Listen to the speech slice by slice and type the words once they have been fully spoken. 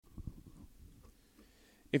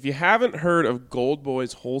If you haven't heard of Gold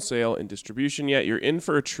Boys Wholesale and Distribution yet, you're in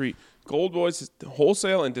for a treat. Gold Boys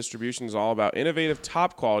Wholesale and Distribution is all about innovative,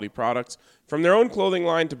 top-quality products. From their own clothing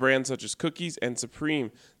line to brands such as Cookies and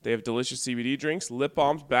Supreme. They have delicious CBD drinks, lip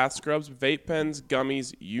balms, bath scrubs, vape pens,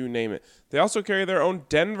 gummies, you name it. They also carry their own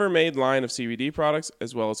Denver-made line of CBD products,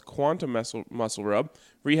 as well as Quantum Muscle Rub,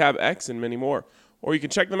 Rehab X, and many more. Or you can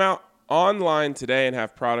check them out online today and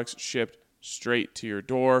have products shipped straight to your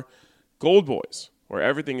door. Gold Boys, where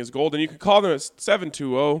everything is gold. And you can call them at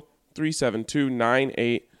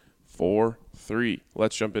 720-372-9843.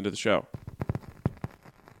 Let's jump into the show.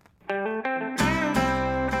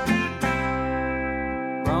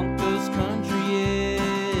 Broncos Country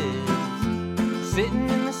is sitting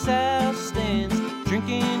in the south stands,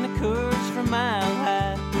 drinking the Coors from Mile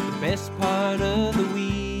High. The best part of the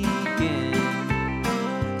weekend,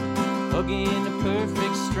 hugging a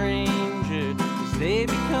perfect stranger as they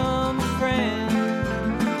become a friend,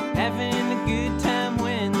 having a good time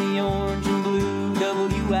when the orange and blue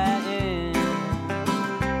WIN,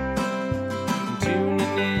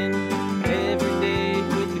 tuning in every day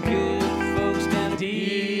with the good folks down at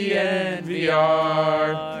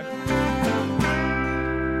DNVR.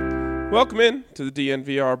 Welcome in to the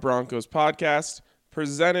DNVR Broncos Podcast,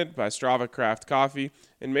 presented by Strava Craft Coffee.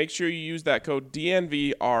 And make sure you use that code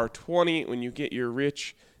DNVR20 when you get your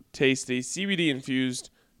rich, tasty,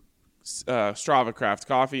 CBD-infused Strava Craft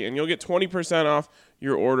Coffee, and you'll get 20% off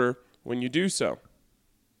your order when you do so.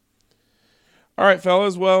 All right,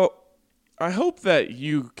 fellas, well, I hope that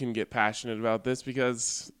you can get passionate about this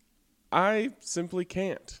because I simply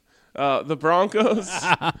can't. The Broncos...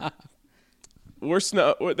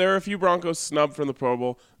 There are a few Broncos snubbed from the Pro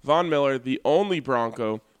Bowl. Von Miller, the only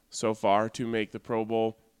Bronco so far to make the Pro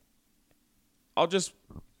Bowl. I'll just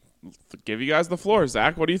give you guys the floor.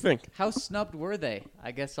 Zach, what do you think? How snubbed were they?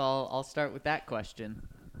 I guess I'll start with that question.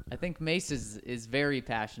 I think Mace is very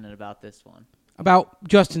passionate about this one. About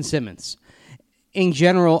Justin Simmons. In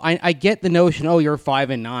general, I get the notion, you're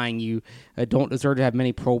 5-9, you don't deserve to have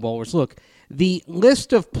many Pro Bowlers. Look, the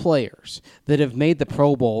list of players that have made the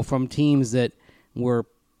Pro Bowl from teams that were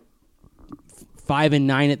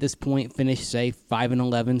 5-9 at this point, finished, say,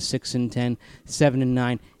 5-11, 6-10,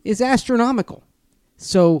 7-9, is astronomical.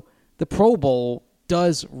 So the Pro Bowl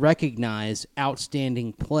does recognize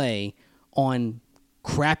outstanding play on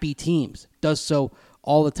crappy teams. Does so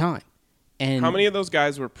all the time. And how many of those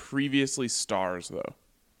guys were previously stars, though?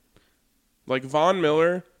 Like Von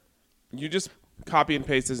Miller, you just copy and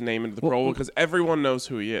paste his name into the Pro Bowl because everyone knows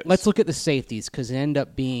who he is. Let's look at the safeties because it ended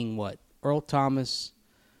up being what? Earl Thomas,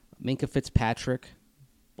 Minkah Fitzpatrick.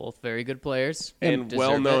 Both very good players. And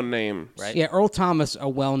well-known names. Right? Yeah, Earl Thomas, a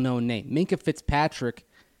well-known name. Minkah Fitzpatrick,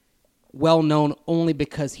 well-known only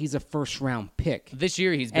because he's a first-round pick. This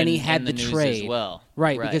year he's been and he had in the the news trade as well.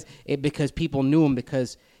 Right. because people knew him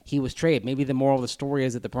because he was traded. Maybe the moral of the story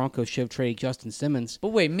is that the Broncos should have traded Justin Simmons. But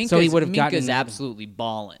wait, Minkah's absolutely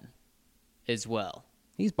balling as well.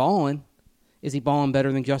 He's balling. Is he balling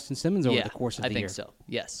better than Justin Simmons over the course of the year? I think so,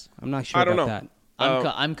 yes. I'm not sure about that.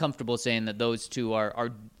 I'm comfortable saying that those two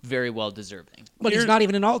are very well deserving. But he's not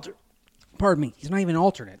even an alternate. Pardon me. He's not even an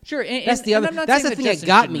alternate. Sure. That's the thing that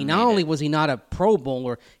got me. Not only was he not a Pro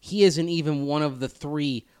Bowler, he isn't even one of the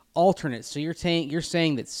three alternates. So you're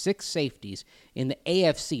saying that six safeties in the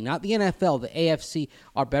AFC, not the NFL, the AFC,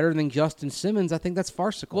 are better than Justin Simmons. I think that's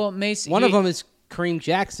farcical. Well, Mace, one of them is Kareem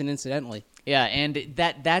Jackson, incidentally. Yeah, and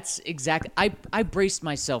that's exactly. I braced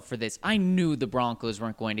myself for this. I knew the Broncos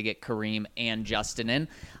weren't going to get Kareem and Justin in.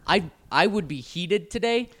 I would be heated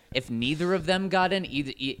today if neither of them got in,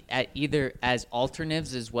 either as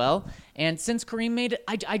alternatives as well. And since Kareem made it,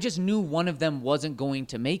 I just knew one of them wasn't going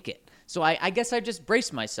to make it. So I guess I just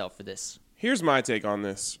braced myself for this. Here's my take on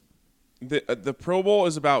this. The Pro Bowl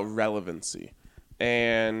is about relevancy.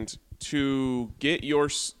 And to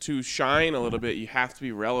shine a little bit, you have to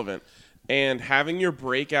be relevant. And having your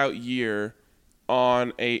breakout year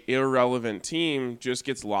on a irrelevant team just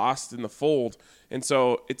gets lost in the fold. And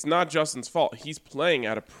so it's not Justin's fault. He's playing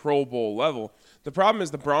at a Pro Bowl level. The problem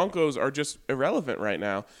is the Broncos are just irrelevant right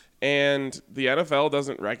now. And the NFL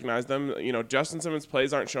doesn't recognize them. You know, Justin Simmons'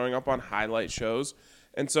 plays aren't showing up on highlight shows.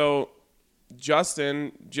 And so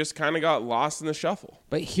Justin just kind of got lost in the shuffle.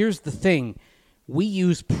 But here's the thing. We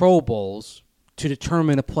use Pro Bowls to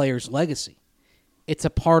determine a player's legacy. It's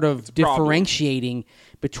a part of differentiating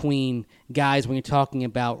between guys when you're talking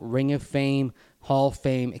about Ring of Fame, Hall of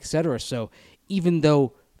Fame, etc. So even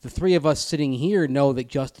though the three of us sitting here know that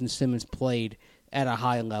Justin Simmons played at a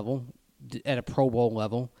high level, at a Pro Bowl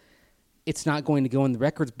level, it's not going to go in the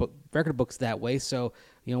record books that way. So,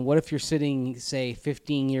 you know, what if you're sitting, say,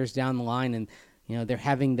 15 years down the line and They're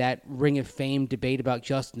having that Ring of Fame debate about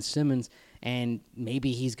Justin Simmons, and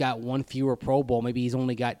maybe he's got one fewer Pro Bowl. Maybe he's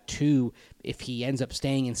only got 2 if he ends up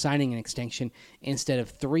staying and signing an extension instead of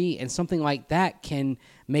 3, and something like that can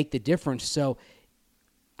make the difference. So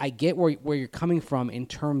I get where you're coming from in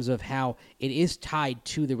terms of how it is tied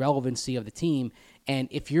to the relevancy of the team, and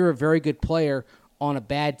if you're a very good player on a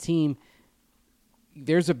bad team,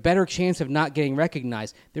 there's a better chance of not getting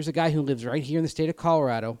recognized. There's a guy who lives right here in the state of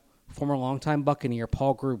Colorado, former longtime Buccaneer,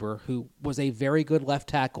 Paul Gruber, who was a very good left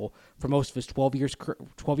tackle for most of his 12-year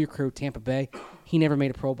career at Tampa Bay. He never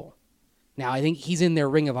made a Pro Bowl. Now, I think he's in their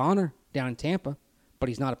Ring of Honor down in Tampa, but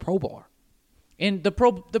he's not a Pro Bowler. And the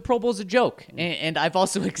Pro Bowl is a joke, and I've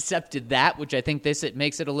also accepted that, which I think it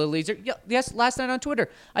makes it a little easier. Yes, last night on Twitter,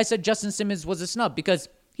 I said Justin Simmons was a snub because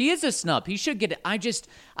he is a snub. He should get it. I just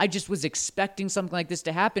was expecting something like this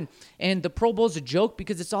to happen, and the Pro Bowl is a joke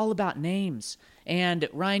because it's all about names. And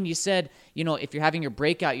Ryan, you said, if you're having your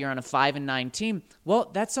breakout year on a 5-9 team, well,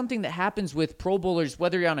 that's something that happens with Pro Bowlers,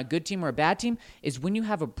 whether you're on a good team or a bad team, is when you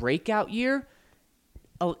have a breakout year,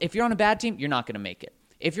 if you're on a bad team, you're not going to make it.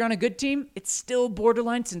 If you're on a good team, it's still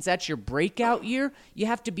borderline since that's your breakout year. You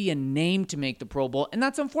have to be a name to make the Pro Bowl, and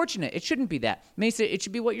that's unfortunate. It shouldn't be that. Mesa, it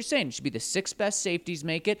should be what you're saying. It should be the 6 best safeties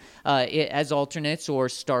make it as alternates or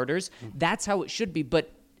starters. That's how it should be,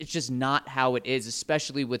 but it's just not how it is,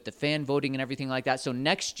 especially with the fan voting and everything like that. So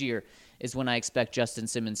next year is when I expect Justin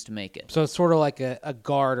Simmons to make it. So it's sort of like a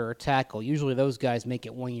guard or a tackle. Usually those guys make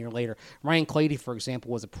it 1 year later. Ryan Clady, for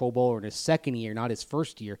example, was a Pro Bowler in his second year, not his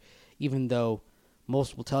first year, even though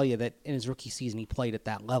most will tell you that in his rookie season he played at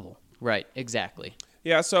that level. Right, exactly.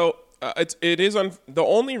 Yeah, so it is the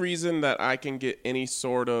only reason that I can get any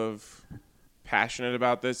sort of passionate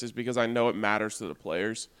about this is because I know it matters to the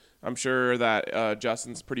players. I'm sure that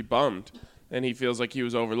Justin's pretty bummed, and he feels like he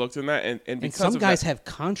was overlooked in that. And because some of guys that, have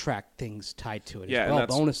contract things tied to it yeah, as well,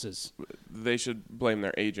 bonuses. They should blame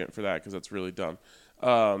their agent for that because that's really dumb.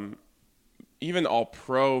 Even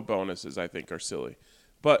all-pro bonuses, I think, are silly.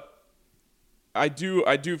 But I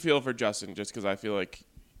do feel for Justin just because I feel like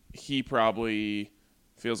he probably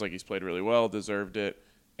feels like he's played really well, deserved it,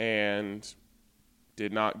 and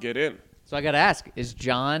did not get in. So I got to ask, is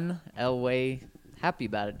John Elway happy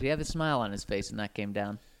about it? Did he have a smile on his face when that came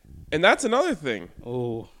down? And that's another thing.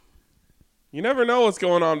 Oh, You never know what's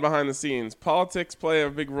going on behind the scenes. Politics play a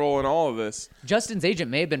big role in all of this. Justin's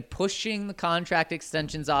agent may have been pushing the contract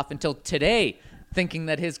extensions off until today, thinking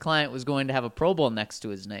that his client was going to have a Pro Bowl next to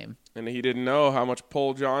his name. And he didn't know how much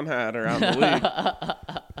pull John had around the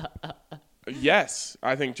league. Yes,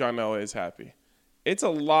 I think John Elway is happy. It's a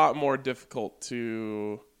lot more difficult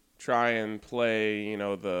to try and play,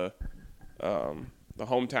 the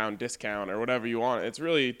hometown discount or whatever you want. It's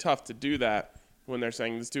really tough to do that when they're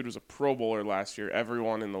saying this dude was a Pro Bowler last year.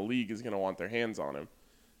 Everyone in the league is going to want their hands on him.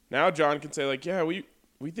 Now John can say, yeah, we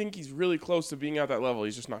think he's really close to being at that level.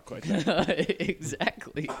 He's just not quite there.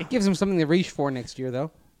 Exactly. it gives him something to reach for next year,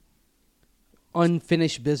 though.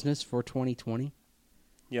 Unfinished business for 2020.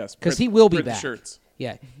 Yes, because he will be back. Shirts.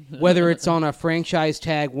 Yeah, whether it's on a franchise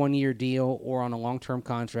tag 1 year deal or on a long-term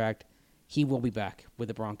contract, he will be back with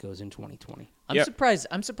the Broncos in 2020.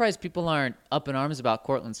 I'm surprised people aren't up in arms about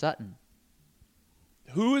Cortland Sutton.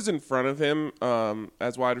 Who is in front of him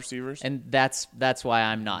as wide receivers? And that's why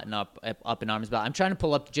I'm not up in arms about it. I'm trying to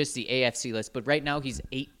pull up just the AFC list, but right now he's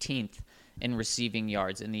 18th in receiving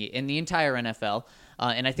yards in the entire NFL.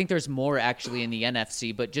 And I think there's more actually in the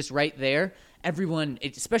NFC, but just right there, everyone,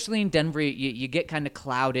 especially in Denver, you get kind of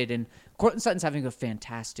clouded, and Cortland Sutton's having a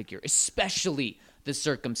fantastic year, especially the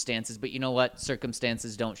circumstances. But you know what?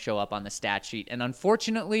 Circumstances don't show up on the stat sheet. And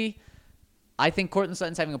unfortunately, I think Cortland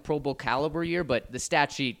Sutton's having a Pro Bowl caliber year, but the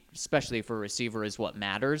stat sheet, especially for a receiver, is what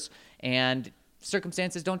matters. And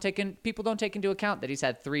circumstances people don't take into account that he's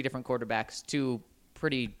had 3 different quarterbacks, 2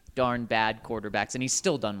 pretty darn bad quarterbacks, and he's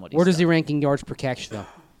still done what he's done. Where does he rank in yards per catch, though?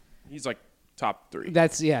 He's like top 3.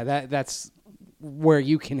 That's where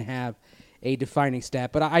you can have a defining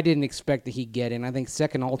stat. But I didn't expect that he'd get in. I think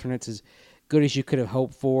second alternate's as good as you could have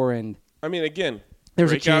hoped for. And I mean, again,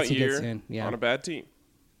 there's a chance he gets in. Yeah. On a bad team.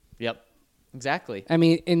 Yep, exactly. I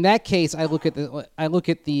mean, in that case, I look at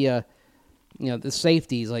the the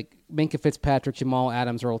safeties like Minkah Fitzpatrick, Jamal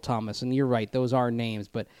Adams, Earl Thomas, and you're right, those are names.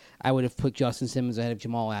 But I would have put Justin Simmons ahead of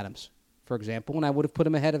Jamal Adams, for example, and I would have put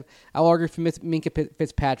him ahead of. I'll argue for Minkah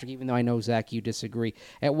Fitzpatrick, even though I know Zach, you disagree.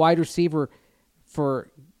 At wide receiver for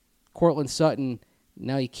Cortland Sutton,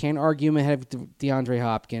 now you can't argue him ahead of DeAndre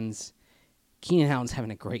Hopkins. Keenan Allen's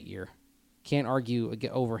having a great year. Can't argue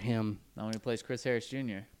over him. Not when he plays Chris Harris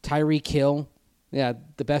Jr. Tyreek Hill,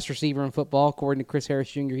 the best receiver in football, according to Chris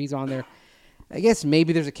Harris Jr. He's on there. I guess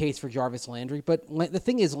maybe there's a case for Jarvis Landry, but the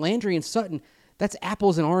thing is, Landry and Sutton, that's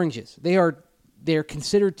apples and oranges. They're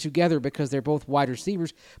considered together because they're both wide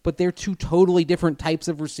receivers, but they're two totally different types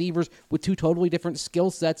of receivers with two totally different skill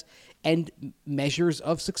sets and measures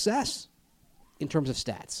of success in terms of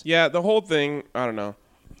stats. Yeah, the whole thing, I don't know.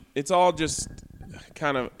 It's all just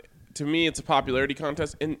kind of, to me, it's a popularity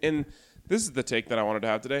contest. And this is the take that I wanted to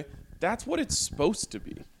have today. That's what it's supposed to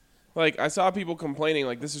be. Like, I saw people complaining,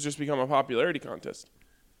 like, this has just become a popularity contest.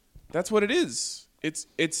 That's what it is.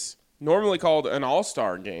 It's normally called an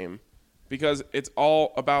all-star game because it's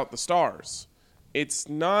all about the stars. It's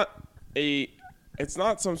not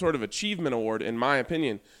some sort of achievement award, in my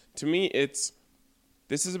opinion. To me,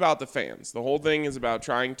 this is about the fans. The whole thing is about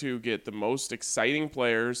trying to get the most exciting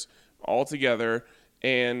players all together,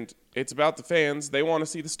 and it's about the fans. They want to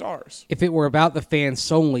see the stars. If it were about the fans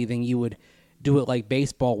solely, then you would do it like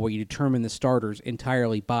baseball where you determine the starters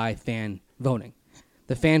entirely by fan voting.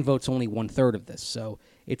 The fan vote's only 1/3 of this, so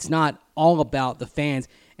it's not all about the fans.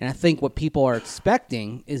 And I think what people are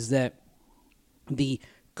expecting is that the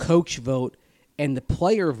coach vote and the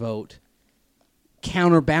player vote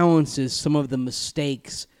counterbalances some of the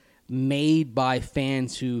mistakes made by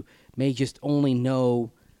fans who may just only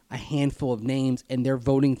know a handful of names and they're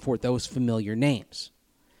voting for those familiar names.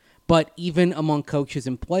 But even among coaches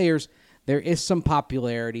and players, there is some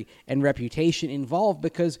popularity and reputation involved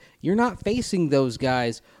because you're not facing those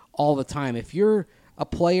guys all the time. If you're a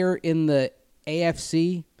player in the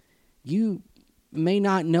AFC, you may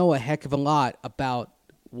not know a heck of a lot about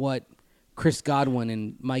what Chris Godwin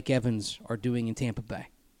and Mike Evans are doing in Tampa Bay,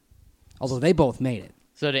 although they both made it.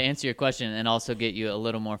 So to answer your question and also get you a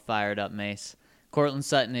little more fired up, Mace, Courtland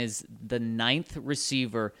Sutton is the 9th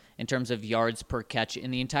receiver in terms of yards per catch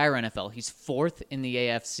in the entire NFL. He's 4th in the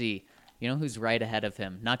AFC. You know who's right ahead of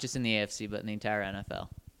him? Not just in the AFC, but in the entire NFL.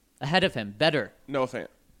 Ahead of him, better. No fan.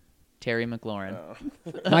 Terry McLaurin.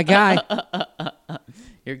 My guy.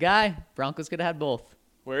 Your guy. Broncos could have had both.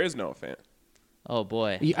 Where is Noah Fant? Oh,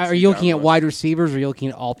 boy. Are you looking at wide receivers or are you looking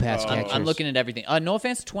at all pass catchers? I'm looking at everything. Noah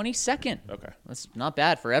Fant's 22nd. Okay. That's not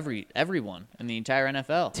bad for everyone in the entire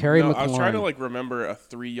NFL. Terry McLaurin. I was trying to remember a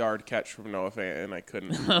 3-yard catch from Noah Fant, and I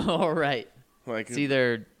couldn't. All right. It's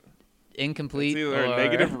either incomplete or a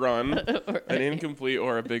negative run, an incomplete,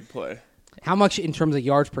 or a big play. How much in terms of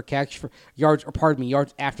yards per catch yards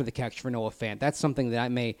after the catch for Noah Fant? That's something that I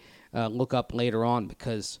may look up later on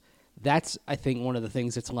because that's, I think, one of the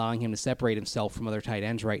things that's allowing him to separate himself from other tight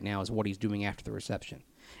ends right now is what he's doing after the reception.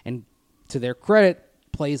 And to their credit,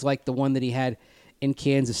 plays like the one that he had in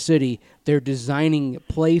Kansas City, they're designing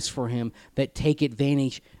plays for him that take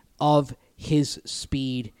advantage of his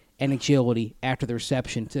speed and agility after the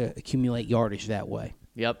reception to accumulate yardage that way.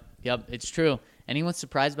 Yep, it's true. Anyone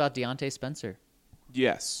surprised about Deontay Spencer?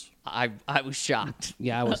 Yes. I was shocked.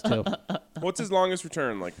 Yeah, I was too. What's his longest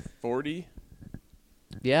return? 40?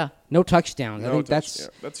 Yeah. No touchdowns. I think that's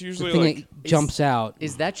the usually thing that jumps out.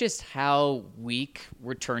 Is that just how weak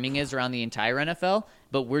returning is around the entire NFL?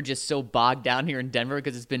 But we're just so bogged down here in Denver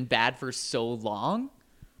because it's been bad for so long?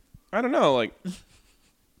 I don't know.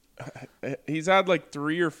 He's had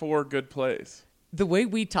 3 or 4 good plays. The way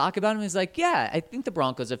we talk about him is yeah, I think the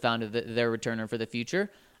Broncos have found their returner for the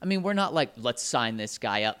future. I mean, we're not let's sign this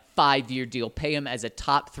guy up, 5-year deal, pay him as a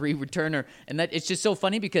top 3 returner. And that it's just so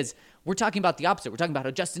funny because we're talking about the opposite. We're talking about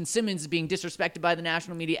how Justin Simmons is being disrespected by the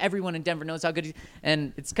national media. Everyone in Denver knows how good he is.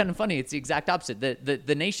 And it's kind of funny. It's the exact opposite.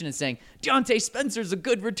 The nation is saying, Deontay Spencer's a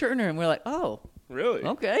good returner. And we're like, oh. Really?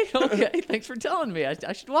 Okay. Thanks for telling me. I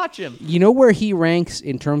should watch him. You know where he ranks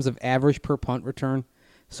in terms of average per punt return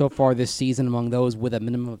so far this season among those with a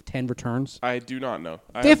minimum of 10 returns? I do not know.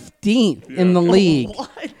 15th in the league.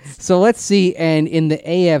 What? So let's see. And in the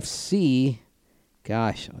AFC,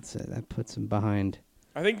 gosh, let's say that puts him behind.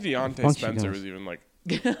 I think Deontay Spencer was even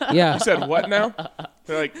yeah. You said what now?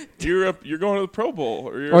 They're you're going to the Pro Bowl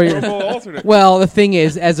or you're a Pro Bowl alternate. Well, the thing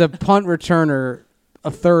is, as a punt returner,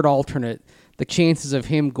 a third alternate, the chances of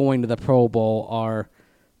him going to the Pro Bowl are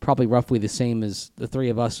probably roughly the same as the three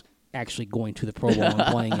of us actually going to the Pro Bowl and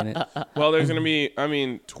playing in it. Well, there's going to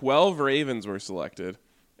be, 12 Ravens were selected,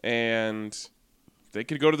 and they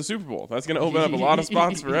could go to the Super Bowl. That's going to open up a lot of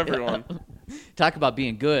spots for everyone. Talk about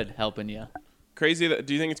being good, helping you. Crazy.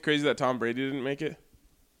 Do you think it's crazy that Tom Brady didn't make it?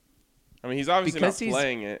 I mean, he's obviously not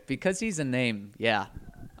playing it. Because he's a name, yeah.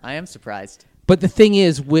 I am surprised. But the thing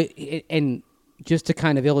is, and just to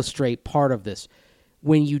kind of illustrate part of this,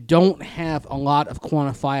 when you don't have a lot of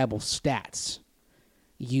quantifiable stats,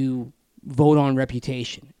 you vote on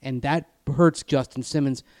reputation. And that hurts Justin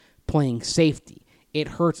Simmons playing safety. It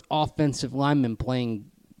hurts offensive linemen playing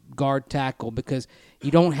guard tackle because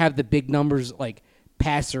You don't have the big numbers like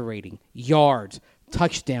passer rating, yards,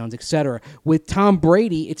 touchdowns, etc. With Tom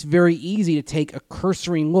Brady, it's very easy to take a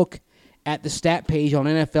cursory look at the stat page on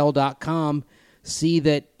NFL.com, see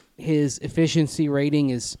that his efficiency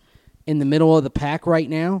rating is in the middle of the pack right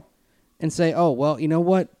now, and say, oh, well, you know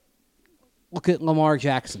what? Look at Lamar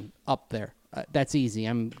Jackson up there. That's easy.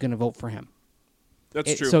 I'm going to vote for him.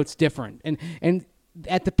 That's true. So it's different. And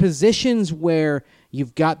at the positions where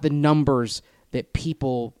you've got the numbers that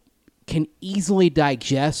people can easily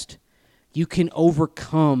digest, you can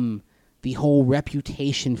overcome the whole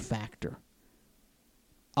reputation factor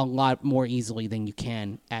a lot more easily than you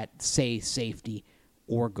can at, say, safety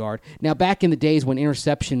or guard. Now, back in the days when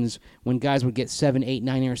guys would get 7, 8,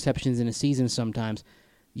 9 interceptions in a season sometimes,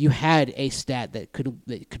 you had a stat that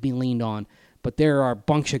could be leaned on. But there are a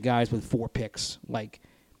bunch of guys with 4 picks, like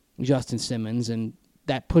Justin Simmons, and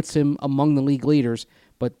that puts him among the league leaders.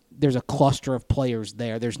 But there's a cluster of players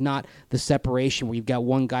there. There's not the separation where you've got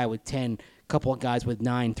one guy with 10, a couple of guys with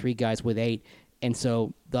 9, 3 guys with 8. And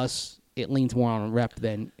so, thus, it leans more on rep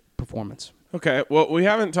than performance. Okay, well, we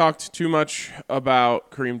haven't talked too much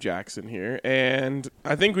about Kareem Jackson here, and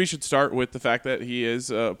I think we should start with the fact that he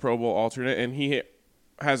is a Pro Bowl alternate, and he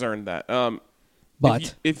has earned that.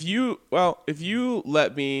 But if you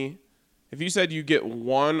said you get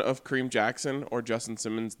one of Kareem Jackson or Justin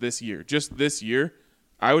Simmons this year, just this year,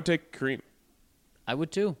 I would take Kareem. I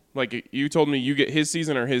would too. Like you told me you get his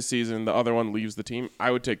season or his season, the other one leaves the team,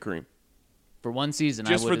 I would take Kareem. For one season,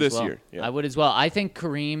 just I would for this as well. year. Yeah. I would as well. I think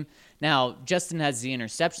Kareem. Now, Justin has the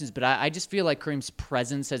interceptions, but I just feel like Kareem's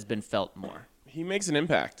presence has been felt more. He makes an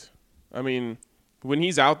impact. I mean, when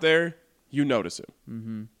he's out there, you notice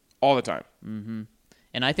him all the time. Mm-hmm.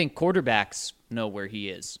 And I think quarterbacks know where he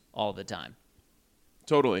is all the time.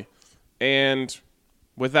 Totally. And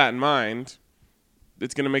with that in mind,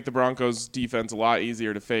 it's going to make the Broncos' defense a lot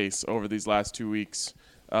easier to face over these last 2 weeks,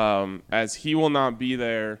 as he will not be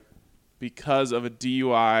there because of a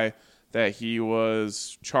DUI that he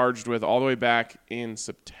was charged with all the way back in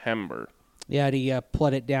September. yeah, he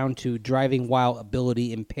pled it down to driving while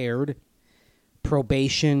ability impaired,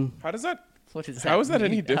 probation. How is that mean?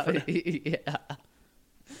 any different? Yeah.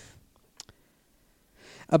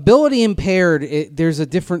 Ability impaired, there's a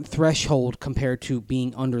different threshold compared to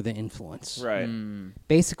being under the influence. Right.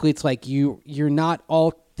 Basically, it's like you're not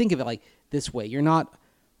all. Think of it like this way: you're not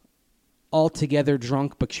altogether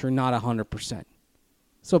drunk, but you're not 100%.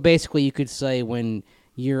 So basically, you could say when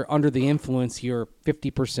you're under the influence, you're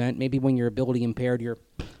 50%. Maybe when you're ability impaired, you're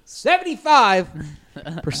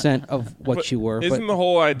 75% of what you were. Isn't the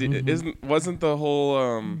whole idea? Wasn't the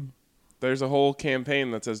whole? There's a whole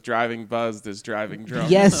campaign that says driving buzzed is driving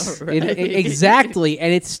drunk. Yes, Right. exactly,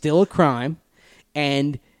 and it's still a crime,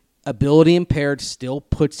 and ability impaired still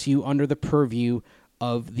puts you under the purview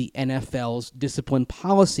of the NFL's discipline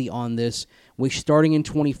policy on this, which starting in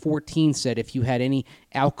 2014 said if you had any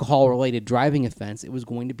alcohol-related driving offense, it was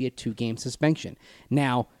going to be a 2-game suspension.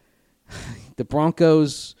 Now, the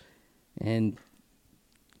Broncos and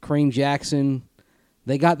Kareem Jackson,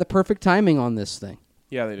 they got the perfect timing on this thing.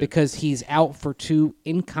 Yeah, they did. Because he's out for 2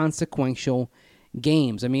 inconsequential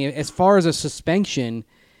games. I mean, as far as a suspension,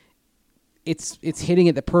 it's hitting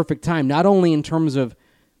at the perfect time, not only in terms of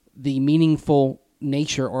the meaningful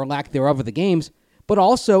nature or lack thereof of the games, but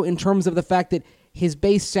also in terms of the fact that his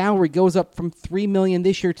base salary goes up from $3 million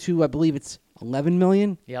this year to, I believe it's $11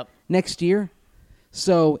 million next year.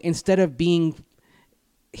 So instead of being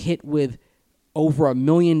hit with over $1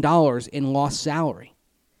 million in lost salary,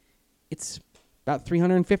 it's about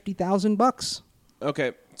 $350,000.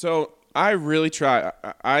 Okay, so I really try.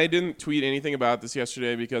 I didn't tweet anything about this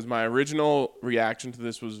yesterday because my original reaction to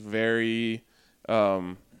this was very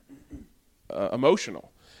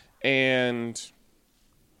emotional, and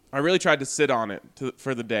I really tried to sit on it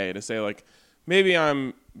for the day to say, like, maybe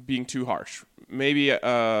I'm being too harsh. Maybe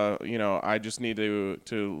I just need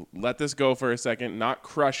to let this go for a second, not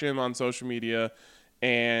crush him on social media,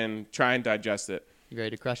 and try and digest it. You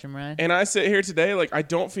ready to crush him, Ryan? And I sit here today, like, I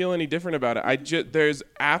don't feel any different about it. There's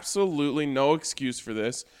absolutely no excuse for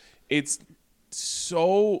this. It's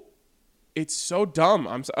so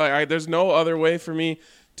dumb. There's no other way for me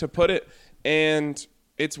to put it. And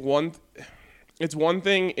it's one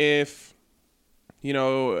thing if, I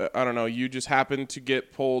don't know, you just happened to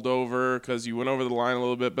get pulled over because you went over the line a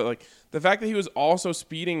little bit. But, like, the fact that he was also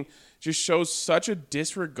speeding just shows such a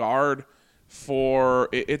disregard for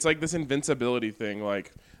 – it's like this invincibility thing.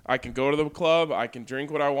 Like, I can go to the club, I can drink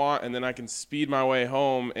what I want, and then I can speed my way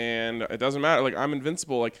home, and it doesn't matter. Like, I'm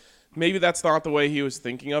invincible. Like, maybe that's not the way he was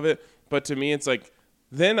thinking of it. But to me, it's like,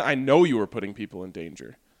 then I know you were putting people in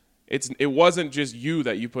danger. it wasn't just you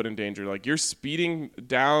that you put in danger. Like, you're speeding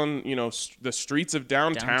down, the streets of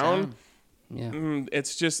downtown. Yeah.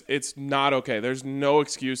 It's not okay. There's no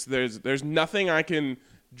excuse. There's nothing I can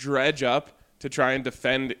dredge up to try and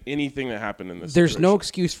defend anything that happened in this There's situation. no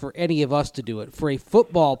excuse for any of us to do it. For a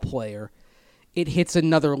football player, it hits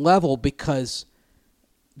another level because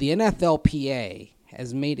the NFLPA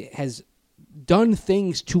has done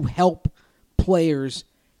things to help players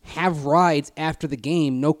have rides after the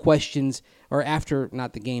game, no questions, or after,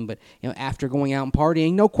 not the game, but after going out and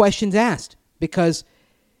partying, no questions asked. Because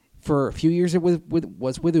for a few years it was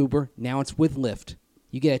with Uber, now it's with Lyft.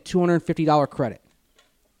 You get a $250 credit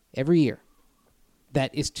every year.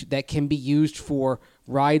 That can be used for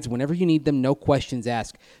rides whenever you need them, no questions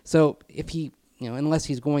asked. So if he, unless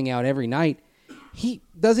he's going out every night, he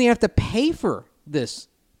doesn't have to pay for this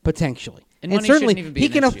potentially. And certainly shouldn't even be he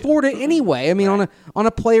an can issue. afford it anyway. I mean, Right. on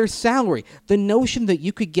a player's salary, the notion that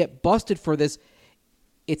you could get busted for this,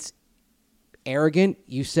 it's arrogant.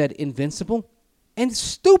 You said invincible, and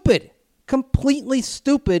stupid, completely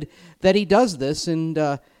stupid that he does this. And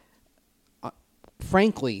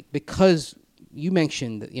frankly, because you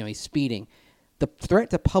mentioned that he's speeding, the threat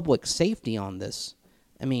to public safety on this,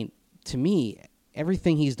 I mean, to me,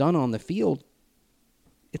 everything he's done on the field,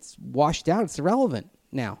 it's washed out. It's irrelevant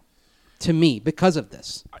now, to me, because of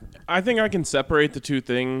this. I think I can separate the two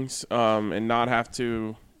things and not have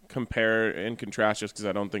to compare and contrast just because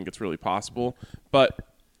I don't think it's really possible. But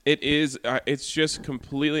it's just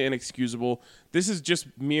completely inexcusable. This is just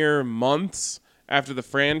mere months after the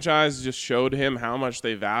franchise just showed him how much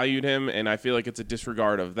they valued him, and I feel like it's a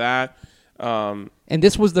disregard of that. And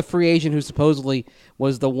this was the free agent who supposedly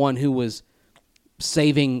was the one who was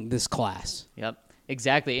saving this class. Yep,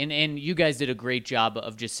 exactly. And you guys did a great job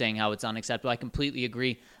of just saying how it's unacceptable. I completely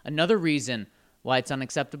agree. Another reason why it's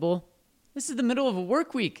unacceptable, this is the middle of a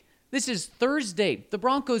work week. This is Thursday. The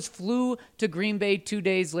Broncos flew to Green Bay 2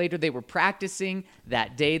 days later. They were practicing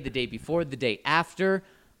that day, the day before, the day after.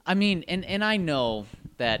 I mean, and I know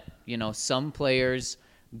that, some players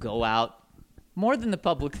go out more than the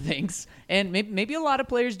public thinks, and maybe a lot of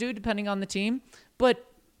players do, depending on the team. But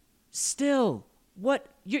still, what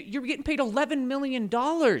you're getting paid $11 million.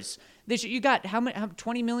 You got how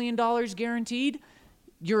 $20 million guaranteed?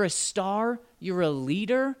 You're a star. You're a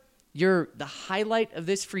leader. You're the highlight of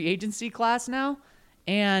this free agency class now,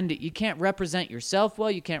 and you can't represent yourself well.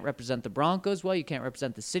 You can't represent the Broncos well. You can't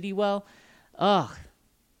represent the city well. Ugh.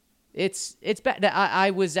 It's bad. I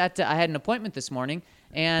had an appointment this morning,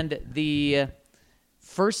 and the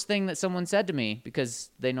first thing that someone said to me, because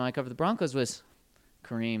they know I cover the Broncos, was,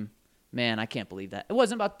 Kareem, man, I can't believe that. It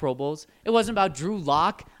wasn't about the Pro Bowls. It wasn't about Drew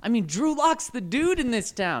Lock. I mean, Drew Lock's the dude in this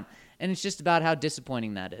town, and it's just about how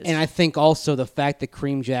disappointing that is. And I think also the fact that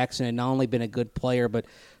Kareem Jackson had not only been a good player, but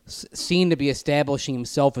seemed to be establishing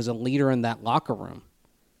himself as a leader in that locker room,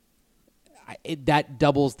 that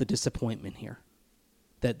doubles the disappointment here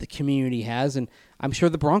that the community has, and I'm sure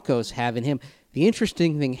the Broncos have in him. The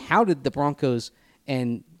interesting thing, how did the Broncos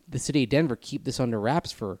and the city of Denver keep this under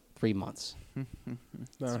wraps for 3 months?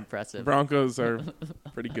 It's impressive. Broncos are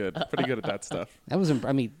pretty good at that stuff. That was,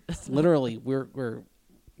 literally, we're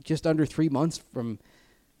just under 3 months from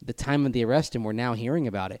the time of the arrest, and we're now hearing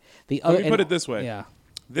about it. Let me put it this way. Yeah.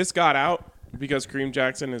 This got out because Kareem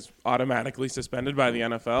Jackson is automatically suspended by the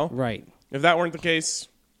NFL. Right. If that weren't the case,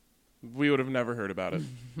 we would have never heard about it.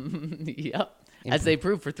 Yep. As they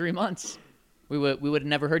proved for 3 months. We would have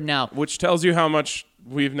never heard now. Which tells you how much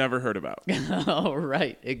we've never heard about. Oh,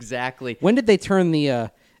 right. Exactly. When did they turn the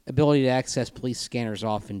ability to access police scanners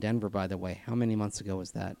off in Denver, by the way? How many months ago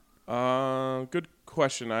was that? Good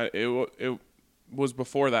question. It was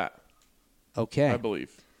before that, Okay. I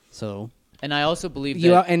believe. So... And I also believe you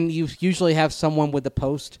that... and you usually have someone with the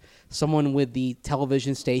post, someone with the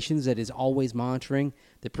television stations that is always monitoring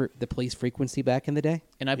the police frequency back in the day.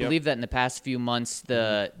 And I believe that in the past few months,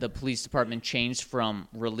 the police department changed from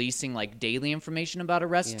releasing daily information about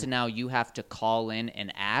arrests to now you have to call in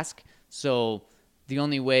and ask. So the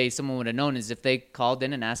only way someone would have known is if they called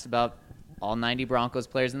in and asked about all 90 Broncos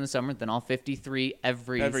players in the summer, then all 53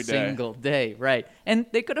 every single day. Right. And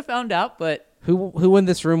they could have found out, but... Who in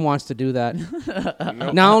this room wants to do that?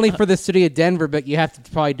 Nope. Not only for the city of Denver, but you have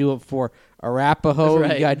to probably do it for Arapahoe.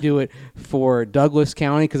 Right. You got to do it for Douglas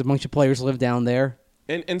County because a bunch of players live down there.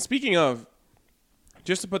 And speaking of,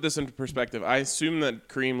 just to put this into perspective, I assume that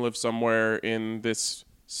Kareem lives somewhere in this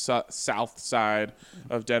south side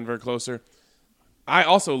of Denver, closer. I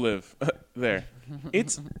also live there.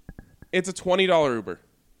 It's a $20 Uber,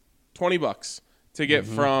 $20 to get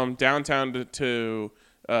from downtown to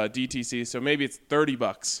DTC. So maybe it's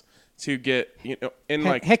 $30 to get, and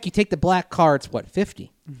heck, you take the black car, it's what,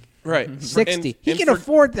 50? Right. 60. He can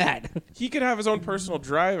afford that. He could have his own personal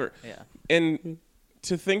driver. Yeah. And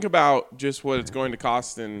to think about just what it's going to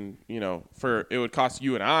cost, and it would cost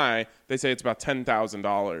you and I. They say it's about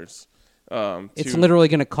 $10,000. It's literally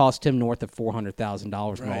going to cost him north of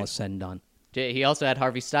 $400,000 when all is said and done. He also had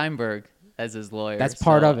Harvey Steinberg as his lawyer. That's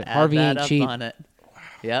part of it. Harvey ain't cheap. On it.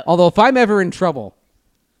 Yep. Although if I'm ever in trouble,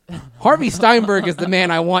 Harvey Steinberg is the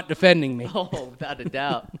man I want defending me. Oh, without a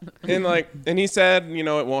doubt. and he said, it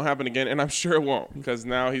won't happen again, and I'm sure it won't, because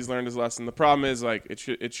now he's learned his lesson. The problem is,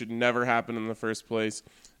 it should never happen in the first place.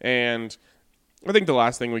 And I think the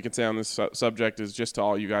last thing we can say on this subject is just to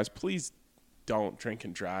all you guys, please don't drink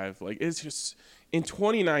and drive. It's just in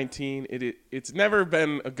 2019, it's never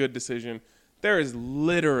been a good decision. There is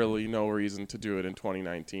literally no reason to do it in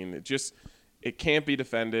 2019. It can't be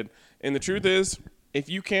defended. And the truth is, if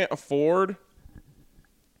you can't afford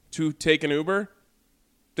to take an Uber,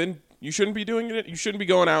 then you shouldn't be doing it. You shouldn't be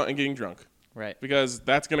going out and getting drunk. Right. Because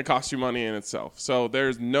that's going to cost you money in itself. So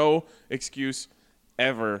there's no excuse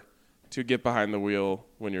ever to get behind the wheel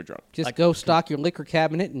when you're drunk. Just go stock your liquor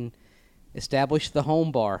cabinet and establish the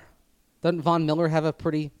home bar. Doesn't Von Miller have a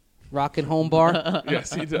pretty rockin' home bar?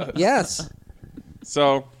 Yes, he does. Yes.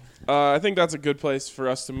 So I think that's a good place for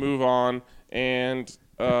us to move on, and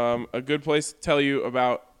a good place to tell you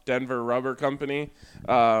about Denver Rubber Company.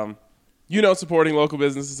 Supporting local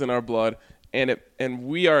businesses in our blood, and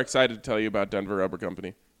we are excited to tell you about Denver Rubber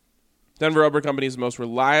Company. Denver Rubber Company is the most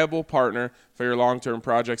reliable partner for your long-term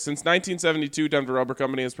projects. Since 1972, Denver Rubber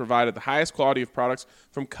Company has provided the highest quality of products,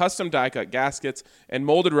 from custom die-cut gaskets and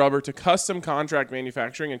molded rubber to custom contract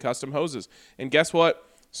manufacturing and custom hoses. And guess what?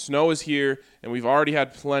 Snow is here, and we've already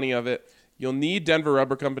had plenty of it. You'll need Denver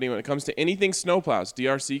Rubber Company when it comes to anything snowplows.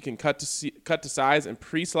 DRC can cut to size and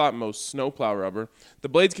pre-slot most snowplow rubber. The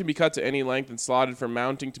blades can be cut to any length and slotted for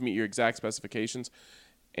mounting to meet your exact specifications.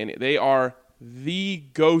 And they are the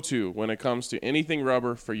go-to when it comes to anything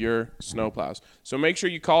rubber for your snowplows. So make sure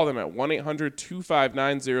you call them at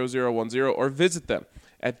 1-800-259-0010 or visit them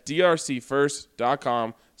at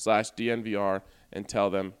drcfirst.com/DNVR and tell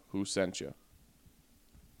them who sent you.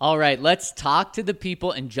 All right, let's talk to the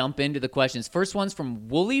people and jump into the questions. First one's from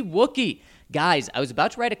Wooly Wookie. Guys, I was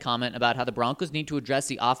about to write a comment about how the Broncos need to address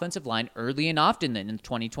the offensive line early and often in the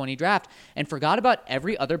 2020 draft and forgot about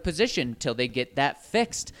every other position till they get that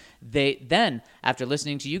fixed. Then, after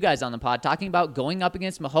listening to you guys on the pod talking about going up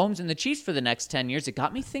against Mahomes and the Chiefs for the next 10 years, it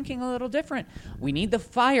got me thinking a little different. We need the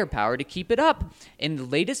firepower to keep it up. In the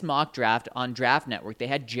latest mock draft on Draft Network, they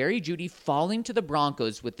had Jerry Jeudy falling to the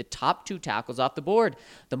Broncos with the top 2 tackles off the board.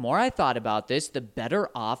 The more I thought about this, the better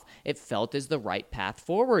off it felt as the right path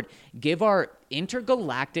forward. Give our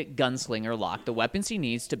intergalactic gunslinger Locke the weapons he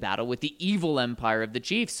needs to battle with the evil empire of the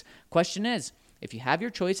Chiefs. Question is, if you have your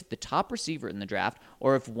choice at the top receiver in the draft,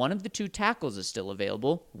 or if one of the 2 tackles is still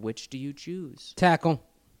available, which do you choose? Tackle.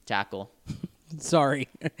 Sorry.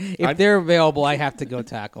 If they're available, I have to go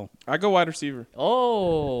tackle. I go wide receiver.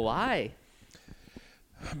 Oh, why?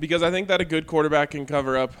 Because I think that a good quarterback can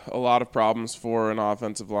cover up a lot of problems for an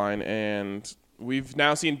offensive line, and we've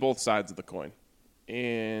now seen both sides of the coin.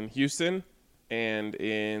 In Houston and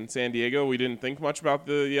in San Diego, we didn't think much about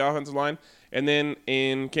the offensive line. And then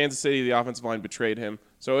in Kansas City, the offensive line betrayed him.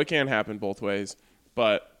 So it can happen both ways.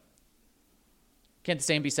 But can't the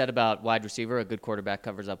same be said about wide receiver? A good quarterback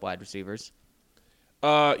covers up wide receivers.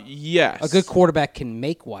 Yes. A good quarterback can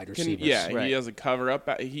make wide receivers. Right. He doesn't cover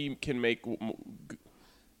up. He can make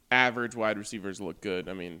average wide receivers look good.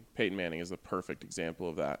 I mean, Peyton Manning is a perfect example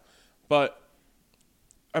of that. But,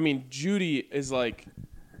 I mean, Jeudy is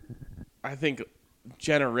I think,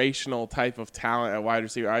 generational type of talent at wide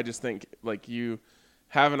receiver. I just think, you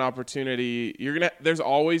have an opportunity. There's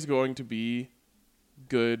always going to be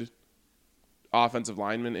good offensive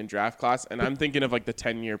linemen in draft class, and I'm thinking of, the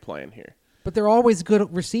 10-year plan here. But they're always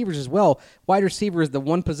good receivers as well. Wide receiver is the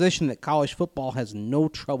one position that college football has no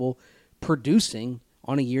trouble producing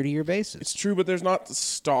on a year-to-year basis. It's true, but there's not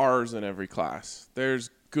stars in every class.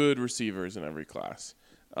 There's good receivers in every class.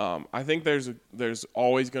 I think there's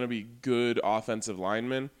always going to be good offensive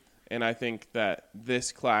linemen, and I think that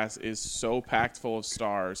this class is so packed full of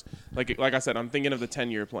stars. Like I said, I'm thinking of the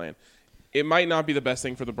 10-year plan. It might not be the best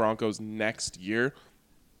thing for the Broncos next year,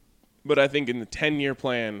 but I think in the 10-year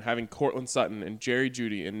plan, having Cortland Sutton and Jerry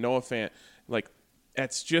Jeudy and Noah Fant,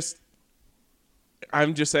 that's just –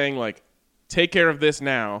 I'm just saying, take care of this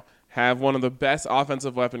now, have one of the best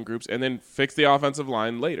offensive weapon groups, and then fix the offensive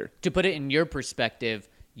line later. To put it in your perspective,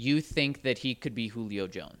 you think that he could be Julio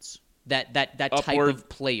Jones, that type of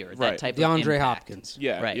player, right. that type DeAndre of impact. Hopkins.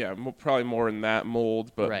 Yeah, right. Yeah, probably more in that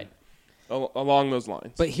mold, but right. along those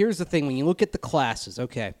lines. But here's the thing. When you look at the classes,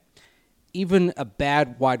 okay, even a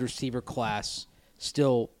bad wide receiver class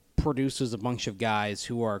still produces a bunch of guys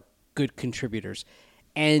who are good contributors.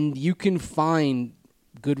 And you can find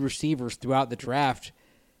good receivers throughout the draft.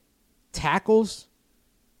 Tackles,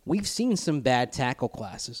 we've seen some bad tackle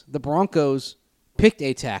classes. The Broncos picked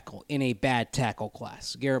a tackle in a bad tackle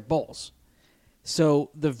class, Garrett Bowles.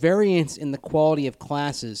 So the variance in the quality of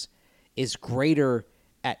classes is greater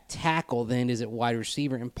at tackle than it is at wide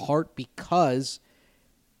receiver, in part because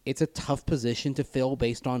it's a tough position to fill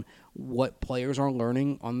based on what players are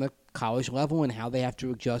learning on the college level and how they have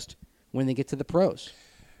to adjust when they get to the pros.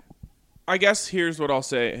 I guess here's what I'll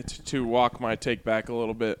say to walk my take back a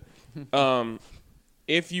little bit.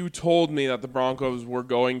 If you told me that the Broncos were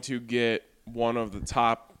going to get one of the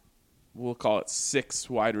top, we'll call it 6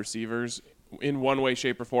 wide receivers in one way,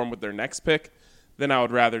 shape, or form with their next pick, then I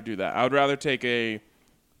would rather do that. I would rather take a,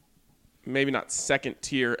 maybe not second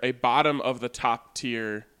tier, a bottom of the top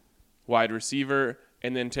tier wide receiver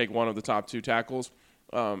and then take one of the top 2 tackles.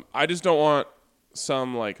 I just don't want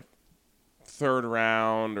some like 3rd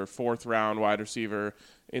round or 4th round wide receiver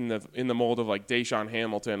in the mold of like Deshaun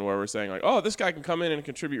Hamilton, where we're saying like, oh, this guy can come in and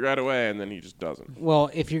contribute right away, and then he just doesn't. Well,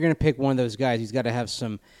 if you're going to pick one of those guys, he's got to have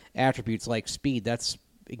some attributes like speed. That's,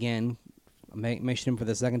 again, I mentioned him for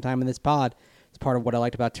the second time in this pod. It's part of what I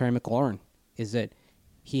liked about Terry McLaurin, is that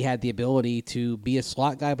he had the ability to be a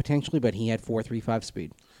slot guy potentially, but he had 4.35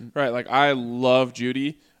 speed. Right, like I love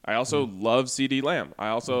Judy. I also love CeeDee Lamb. I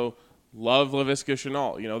also love Laviska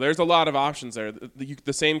Shenault. You know, there's a lot of options there.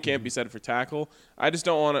 The same can't be said for tackle. I just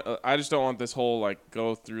don't want this whole like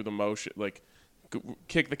go through the motion, like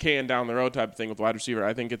kick the can down the road type of thing with wide receiver.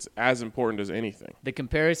 I think it's as important as anything. The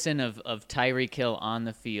comparison of Tyreek Hill on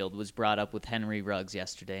the field was brought up with Henry Ruggs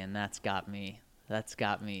yesterday, and that's got me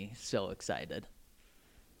so excited.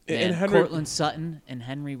 Man, and Courtland Sutton and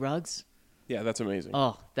Henry Ruggs. Yeah, that's amazing.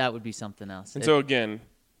 Oh, that would be something else. And so again,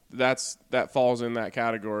 that falls in that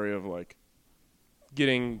category of like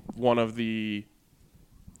getting one of the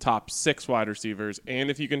top 6 wide receivers, and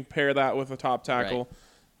if you can pair that with a top tackle,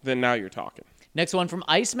 then now you're talking. Next one from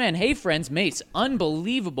Iceman. Hey, friends, Mace,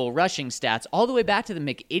 unbelievable rushing stats all the way back to the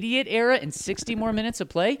McIdiot era and 60 more minutes of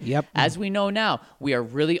play. Yep. As we know now, we are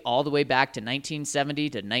really all the way back to 1970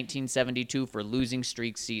 to 1972 for losing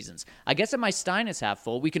streak seasons. I guess if my Stein is half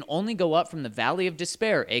full, we can only go up from the Valley of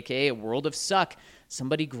Despair, a.k.a. a world of suck.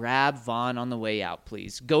 Somebody grab Vaughn on the way out,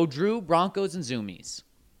 please. Go Drew, Broncos, and Zoomies.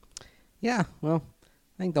 Yeah, well,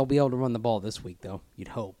 I think they'll be able to run the ball this week, though. You'd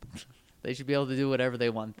hope. They should be able to do whatever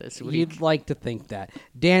they want this week. You'd like to think that.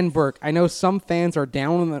 Dan Burke, I know some fans are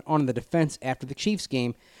down on the defense after the Chiefs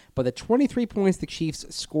game, but the 23 points the Chiefs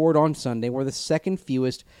scored on Sunday were the second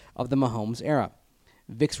fewest of the Mahomes era.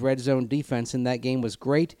 Vic's red zone defense in that game was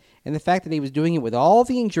great, and the fact that he was doing it with all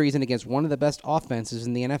the injuries and against one of the best offenses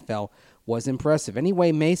in the NFL was impressive.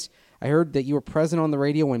 Anyway, Mace, I heard that you were present on the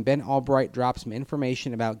radio when Ben Albright dropped some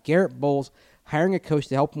information about Garrett Bowles hiring a coach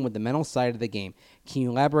to help him with the mental side of the game. Can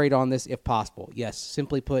you elaborate on this if possible? Yes,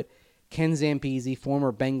 simply put, Ken Zampese,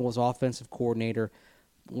 former Bengals offensive coordinator,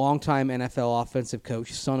 longtime NFL offensive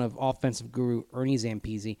coach, son of offensive guru Ernie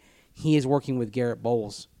Zampese, he is working with Garrett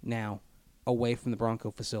Bowles now away from the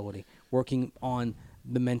Bronco facility, working on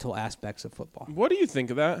the mental aspects of football. What do you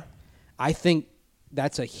think of that? I think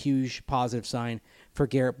that's a huge positive sign for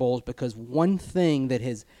Garrett Bowles, because one thing that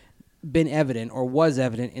has been evident or was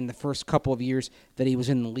evident in the first couple of years that he was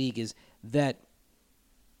in the league is that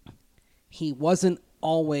he wasn't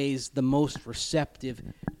always the most receptive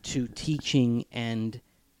to teaching and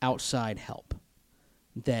outside help,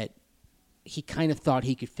 that he kind of thought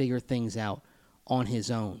he could figure things out on his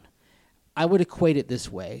own. I would equate it this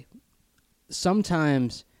way.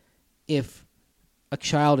 Sometimes if a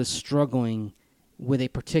child is struggling with a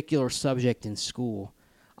particular subject in school,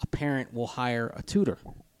 a parent will hire a tutor.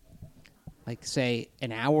 Like, say,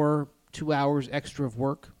 an hour, 2 hours extra of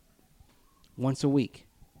work once a week.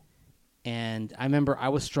 And I remember I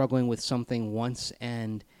was struggling with something once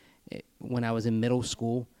when I was in middle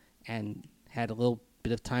school and had a little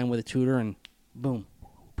bit of time with a tutor, and boom,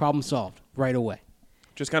 problem solved right away.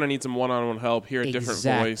 Just kind of need some one-on-one help, hear a different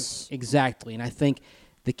voice. Exactly. And I think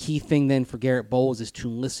the key thing then for Garrett Bowles is to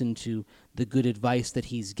listen to the good advice that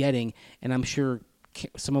he's getting. And I'm sure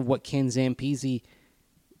some of what Ken Zampese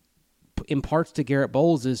imparts to Garrett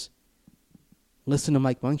Bowles is listen to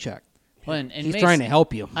Mike Munchak. Well, and he's trying to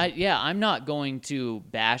help you. I'm not going to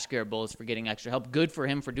bash Garrett Bowles for getting extra help. Good for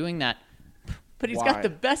him for doing that. But he's got the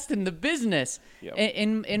best in the business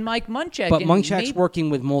in Mike Munchak. But Munchak's working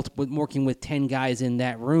with 10 guys in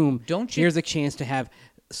that room. Here's a chance to have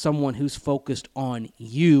someone who's focused on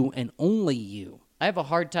you and only you. I have a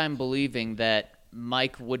hard time believing that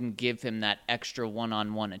Mike wouldn't give him that extra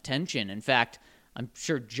one-on-one attention. In fact, I'm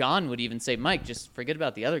sure John would even say, Mike, just forget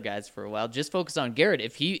about the other guys for a while. Just focus on Garrett.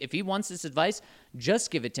 If he wants this advice,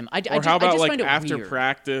 just give it to him. How about like after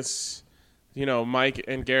practice, Mike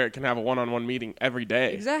and Garrett can have a one-on-one meeting every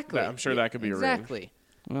day. Exactly. I'm sure that could be arranged. Exactly.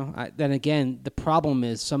 Well, then again, the problem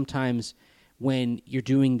is sometimes when you're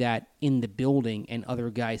doing that in the building and other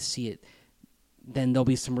guys see it, then there'll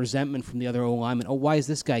be some resentment from the other O-lineman. Oh, why is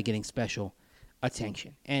this guy getting special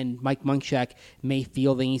attention? And Mike Munchak may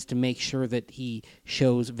feel that he needs to make sure that he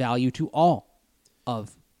shows value to all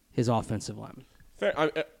of his offensive linemen.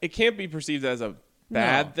 Fair. It can't be perceived as a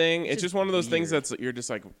bad thing. It's just one of those things that's you're just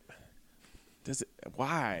like,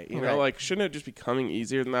 why? Shouldn't it just be coming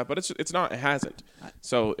easier than that? But it's not. It hasn't.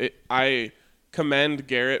 So I commend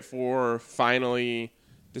Garrett for finally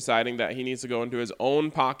deciding that he needs to go into his own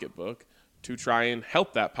pocketbook to try and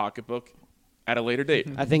help that pocketbook at a later date.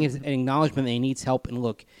 I think it's an acknowledgement that he needs help. And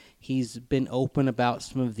look, he's been open about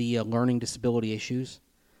some of the learning disability issues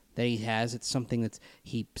that he has. It's something that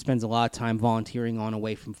he spends a lot of time volunteering on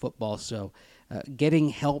away from football. So getting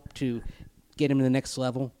help to get him to the next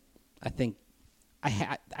level, I think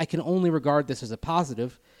I can only regard this as a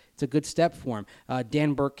positive. It's a good step for him.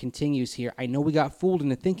 Dan Burke continues here. I know we got fooled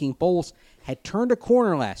into thinking Bowles had turned a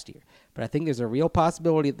corner last year, but I think there's a real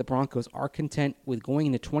possibility that the Broncos are content with going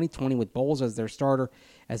into 2020 with Bowles as their starter.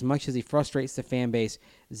 As much as he frustrates the fan base,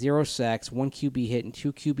 0 sacks, 1 QB hit, and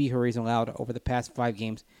 2 QB hurries allowed over the past 5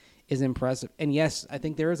 games is impressive. And yes, I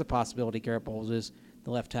think there is a possibility Garrett Bowles is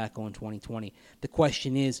the left tackle in 2020. The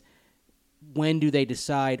question is, when do they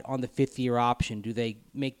decide on the 5th-year option? Do they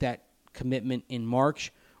make that commitment in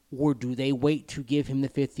March, or do they wait to give him the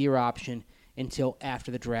 5th-year option until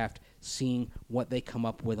after the draft, seeing what they come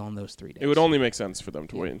up with on those 3 days? It would only make sense for them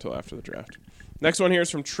to wait until after the draft. Next one here is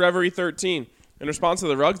from Trevory13. In response to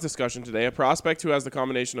the Ruggs discussion today, a prospect who has the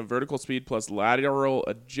combination of vertical speed plus lateral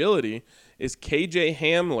agility is KJ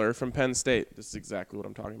Hamler from Penn State. This is exactly what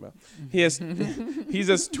I'm talking about. He's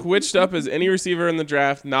as twitched up as any receiver in the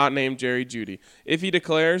draft not named Jerry Jeudy. If he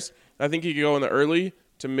declares, I think he could go in the early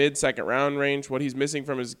to mid-second round range. What he's missing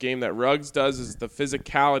from his game that Ruggs does is the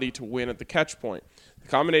physicality to win at the catch point. The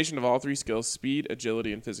combination of all 3 skills, speed,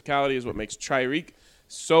 agility, and physicality, is what makes Tyreek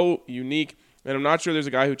so unique. And I'm not sure there's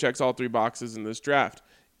a guy who checks all 3 boxes in this draft.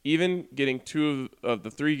 Even getting 2 of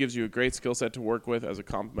the 3 gives you a great skill set to work with as a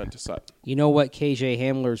complement to Sutton. You know what KJ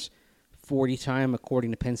Hamler's 40 time,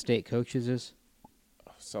 according to Penn State coaches, is?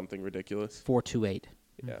 Something ridiculous. 4.28.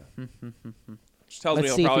 Yeah. Which tells me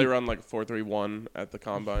he'll probably run like 4.31 at the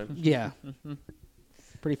combine. Yeah.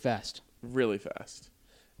 Pretty fast. Really fast.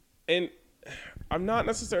 And I'm not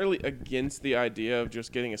necessarily against the idea of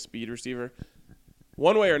just getting a speed receiver.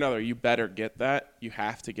 One way or another, you better get that. You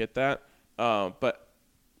have to get that. But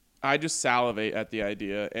I just salivate at the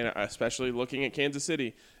idea, and especially looking at Kansas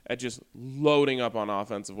City, at just loading up on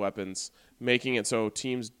offensive weapons, making it so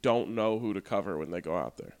teams don't know who to cover when they go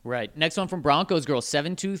out there. Right. Next one from Broncos Girl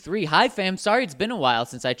 723. Hi, fam. Sorry it's been a while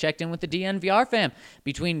since I checked in with the DNVR fam.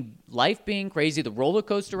 Between life being crazy, the roller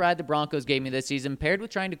coaster ride the Broncos gave me this season, paired with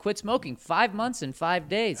trying to quit smoking 5 months and 5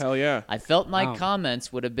 days. Hell yeah. I felt my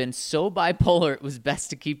comments would have been so bipolar, it was best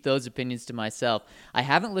to keep those opinions to myself. I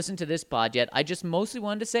haven't listened to this pod yet. I just mostly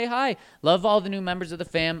wanted to say hi. Love all the new members of the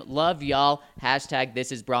fam. Love y'all. Hashtag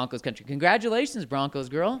this is Broncos Country. Congratulations, Broncos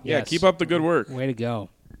girl. Yeah, Yes. keep up the good work. Way to go.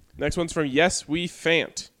 Next one's from Yes We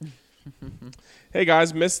Fant. Hey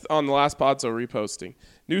guys, missed on the last pod, so reposting.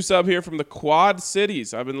 New sub here from the Quad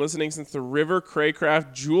Cities. I've been listening since the River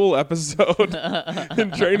Craycraft Jewel episode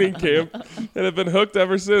in training camp and have been hooked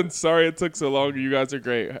ever since. Sorry it took so long. You guys are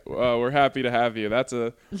great. We're happy to have you. That's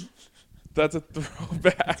a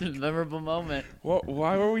throwback. It's a memorable moment.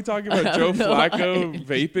 Why were we talking about Joe Flacco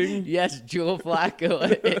vaping? Yes, Joe Flacco.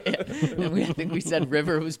 And I think we said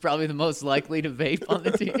River was probably the most likely to vape on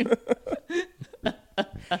the team.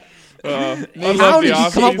 How did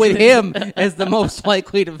you come up with him as the most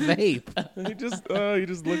likely to vape? He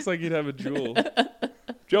just looks like he'd have a Juul.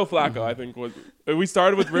 Joe Flacco, I think, was. We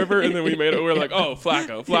started with River, and then we made it. We were like, oh,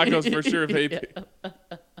 Flacco. Flacco's for sure vaping. Yeah.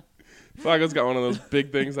 Flacco's got one of those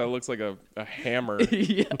big things that looks like a hammer.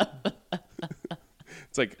 Yeah.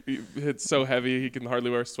 It's like it's so heavy he can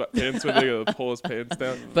hardly wear sweatpants with it. He'll pull his pants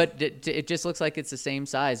down. But it just looks like it's the same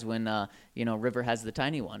size when River has the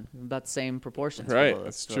tiny one. About the same proportions. Right, for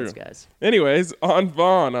that's those true. Guys. Anyways, on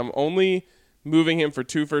Vaughn, I'm only Moving him for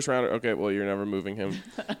 2 first-rounders. Okay, well, you're never moving him.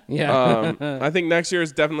 Yeah. I think next year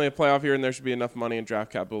is definitely a playoff year, and there should be enough money and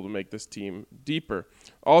draft capital to make this team deeper.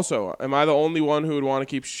 Also, am I the only one who would want to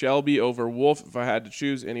keep Shelby over Wolf if I had to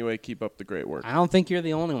choose? Anyway, keep up the great work. I don't think you're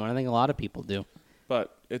the only one. I think a lot of people do.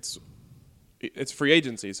 But it's free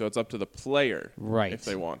agency, so it's up to the player if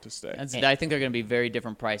they want to stay. I think they're going to be very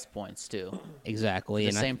different price points, too. Exactly.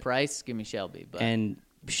 The same price, give me Shelby. But. And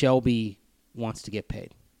Shelby wants to get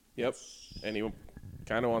paid. Yep. And he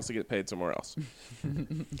kind of wants to get paid somewhere else.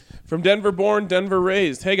 From Denver born, Denver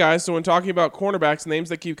raised. Hey, guys, so when talking about cornerbacks, names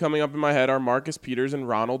that keep coming up in my head are Marcus Peters and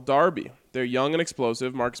Ronald Darby. They're young and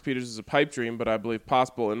explosive. Marcus Peters is a pipe dream, but I believe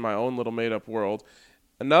possible in my own little made-up world.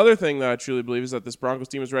 Another thing that I truly believe is that this Broncos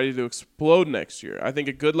team is ready to explode next year. I think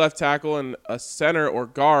a good left tackle and a center or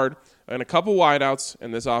guard and a couple wideouts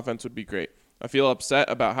in this offense would be great. I feel upset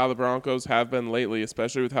about how the Broncos have been lately,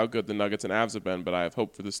 especially with how good the Nuggets and Avs have been, but I have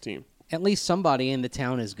hope for this team. At least somebody in the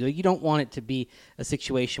town is good. You don't want it to be a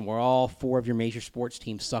situation where all 4 of your major sports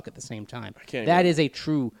teams suck at the same time. That is a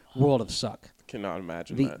true world of suck. Cannot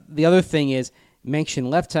imagine that. The other thing is,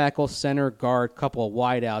 mention left tackle, center, guard, couple of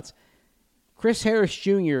wideouts. Chris Harris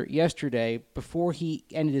Jr. yesterday, before he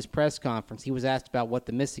ended his press conference, he was asked about what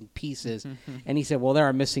the missing piece is, and he said, well, there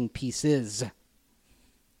are missing pieces.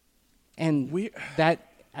 And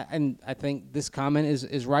I think this comment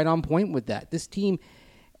is right on point with that. This team,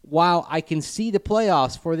 while I can see the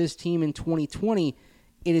playoffs for this team in 2020,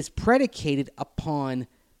 it is predicated upon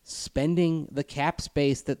spending the cap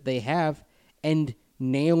space that they have and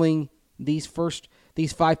nailing these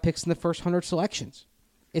 5 picks in the first 100 selections.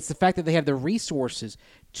 It's the fact that they have the resources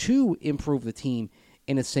to improve the team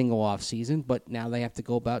in a single off season, but now they have to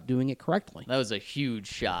go about doing it correctly. That was a huge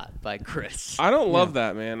shot by Chris. I don't love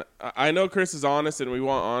that, man. I know Chris is honest, and we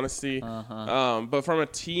want honesty. But from a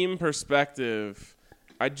team perspective,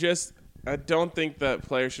 I don't think that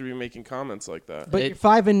players should be making comments like that. But you're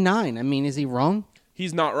 5-9. I mean, is he wrong?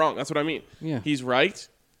 He's not wrong. That's what I mean. Yeah. He's right,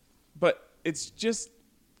 but it's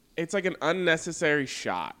like an unnecessary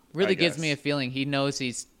shot. Really gives me a feeling he knows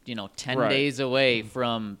he's 10 days away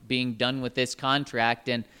from being done with this contract,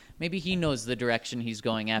 and maybe he knows the direction he's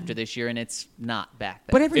going after this year, and it's not back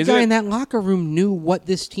there. But every guy in that locker room knew what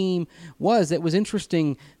this team was. It was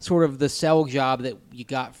interesting, sort of the sell job that you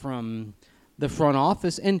got from the front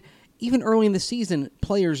office, and even early in the season,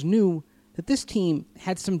 players knew that this team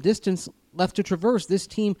had some distance left to traverse. This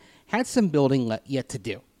team had some building yet to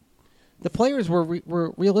do. The players were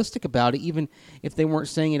realistic about it, even if they weren't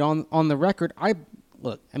saying it on the record.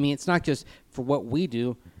 It's not just for what we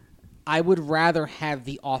do. I would rather have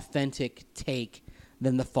the authentic take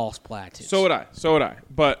than the false platitudes. So would I.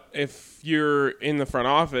 But if you're in the front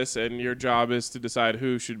office and your job is to decide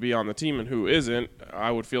who should be on the team and who isn't,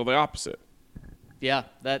 I would feel the opposite. Yeah,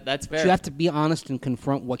 that's fair. But you have to be honest and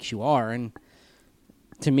confront what you are, and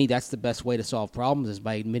to me, that's the best way to solve problems is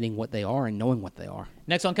by admitting what they are and knowing what they are.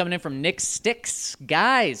 Next one coming in from Nick Sticks.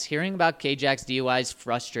 Guys, hearing about K-Jack's DUI is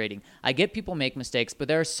frustrating. I get people make mistakes, but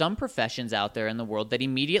there are some professions out there in the world that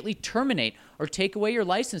immediately terminate or take away your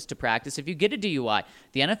license to practice if you get a DUI.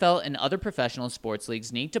 The NFL and other professional sports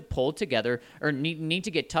leagues need to pull together or need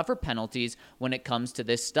to get tougher penalties when it comes to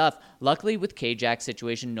this stuff. Luckily, with K-Jack's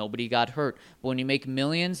situation, nobody got hurt. But when you make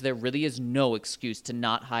millions, there really is no excuse to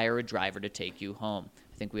not hire a driver to take you home.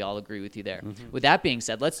 I think we all agree with you there. With that being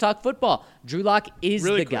said, let's talk football. Drew Lock is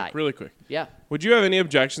the guy. Really quick. Yeah. Would you have any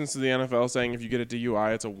objections to the NFL saying if you get a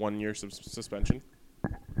DUI, it's a 1-year suspension?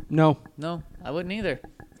 No, I wouldn't either.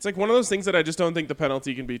 It's like one of those things that I just don't think the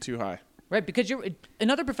penalty can be too high. Right, because you're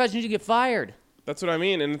in other professions you get fired. That's what I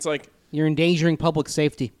mean, and it's like you're endangering public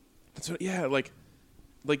safety. That's what, yeah, like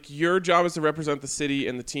your job is to represent the city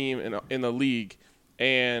and the team in the league,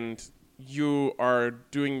 and you are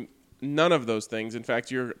doing none of those things. In fact,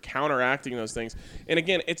 you're counteracting those things. And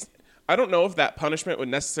again, I don't know if that punishment would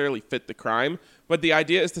necessarily fit the crime, but the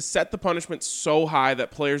idea is to set the punishment so high that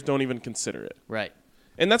players don't even consider it. Right.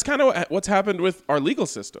 And that's kind of what's happened with our legal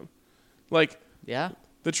system. Like, yeah.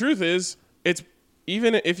 The truth is, it's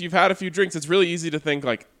even if you've had a few drinks, it's really easy to think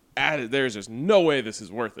like, there's just no way this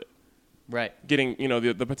is worth it. Right. Getting,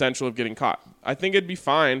 the potential of getting caught. I think it'd be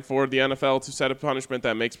fine for the NFL to set a punishment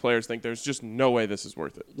that makes players think there's just no way this is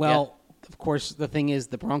worth it. Well, Of course, the thing is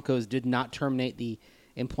the Broncos did not terminate the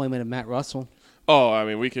employment of Matt Russell. Oh, I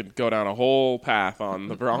mean, we could go down a whole path on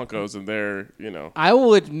the Broncos and their, I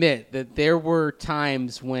will admit that there were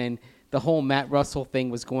times when the whole Matt Russell thing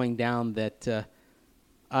was going down that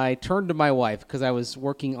I turned to my wife because I was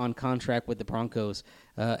working on contract with the Broncos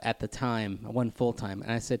at the time. I wasn't full-time.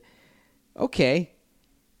 And I said, okay,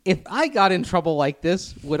 if I got in trouble like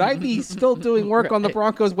this, would I be still doing work on the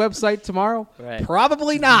Broncos website tomorrow? Right.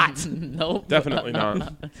 Probably not. Nope. Definitely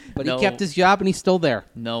not. But No. he kept his job and he's still there.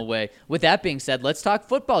 No way. With that being said, let's talk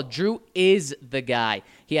football. Drew is the guy.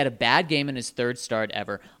 He had a bad game in his third start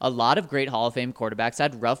ever. A lot of great Hall of Fame quarterbacks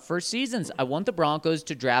had rough first seasons. I want the Broncos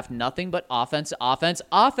to draft nothing but offense, offense,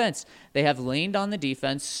 offense. They have leaned on the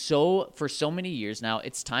defense for so many years now.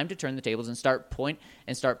 It's time to turn the tables and start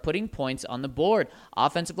putting points on the board.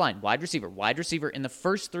 Offensive line, wide receiver in the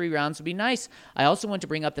first 3 rounds would be nice. I also want to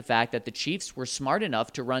bring up the fact that the Chiefs were smart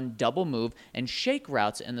enough to run double move and shake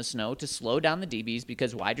routes in the snow to slow down the DBs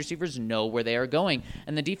because wide receivers know where they are going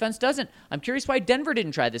and the defense doesn't. I'm curious why Denver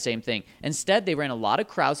didn't try the same thing. Instead, they ran a lot of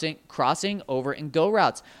crossing over and go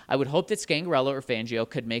routes. I would hope that Scangarello or Fangio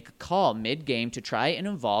could make a call mid-game to try and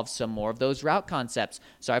involve some more of those route concepts.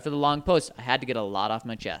 Sorry for the long post. I had to get a lot off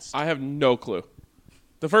my chest. I have no clue.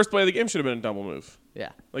 The first play of the game should have been a double move.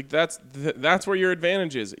 Yeah. Like that's where your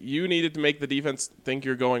advantage is. You needed to make the defense think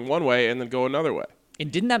you're going one way and then go another way.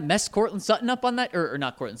 And didn't that mess Cortland Sutton up on that, or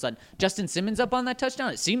not Cortland Sutton, Justin Simmons up on that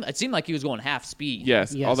touchdown? It seemed like he was going half speed.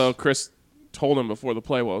 Yes. Although Chris told him before the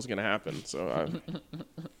play what was going to happen. So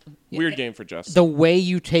weird game for Justin. The way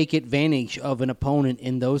you take advantage of an opponent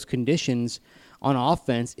in those conditions on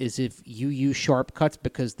offense is if you use sharp cuts,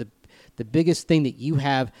 because the biggest thing that you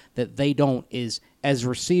have that they don't is, as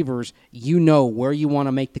receivers, you know where you want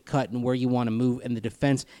to make the cut and where you want to move, and the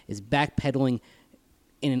defense is backpedaling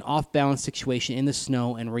in an off-balance situation in the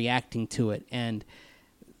snow and reacting to it. And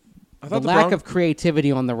the lack of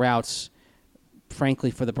creativity on the routes,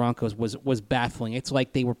 frankly, for the Broncos was baffling. It's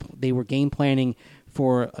like they were game planning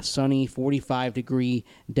for a sunny 45-degree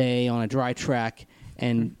day on a dry track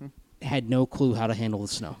and had no clue how to handle the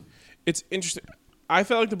snow. It's interesting. I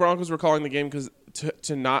felt like the Broncos were calling the game because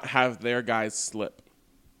to not have their guys slip.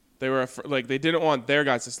 They were they didn't want their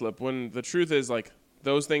guys to slip. When the truth is, like,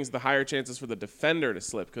 those things, the higher chances for the defender to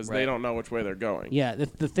slip because they don't know which way they're going. Yeah,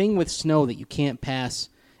 the thing with snow that you can't pass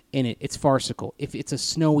in it, it's farcical. If it's a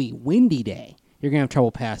snowy, windy day, you're gonna have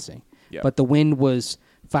trouble passing. Yep. But the wind was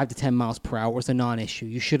 5 to 10 miles per hour. It was a non-issue.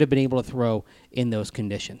 You should have been able to throw in those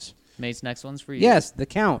conditions. Mace, next one's for you. Yes, the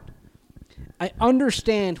count. I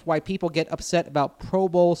understand why people get upset about Pro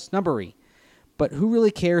Bowl snubbery, but who really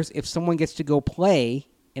cares if someone gets to go play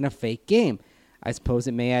in a fake game? I suppose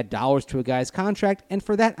it may add dollars to a guy's contract, and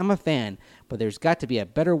for that, I'm a fan. But there's got to be a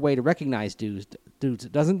better way to recognize dudes,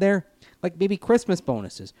 doesn't there? Like maybe Christmas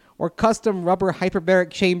bonuses or custom rubber hyperbaric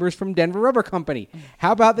chambers from Denver Rubber Company.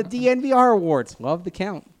 How about the DNVR awards? Love the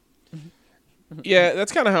count. Yeah,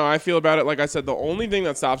 that's kind of how I feel about it. Like I said, the only thing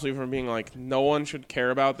that stops me from being like, no one should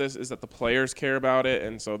care about this is that the players care about it,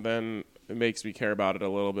 and so then it makes me care about it a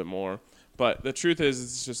little bit more. But the truth is,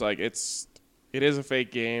 it's just like it is a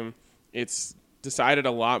fake game. It's decided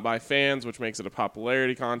a lot by fans, which makes it a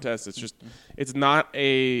popularity contest. It's just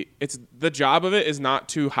the job of it is not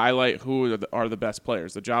to highlight who are the best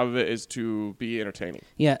players. The job of it is to be entertaining.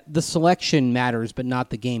 Yeah, the selection matters, but not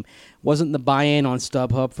the game. Wasn't the buy-in on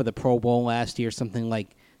StubHub for the Pro Bowl last year something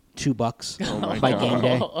like $2 by game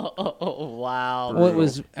day? Oh, wow. Well, it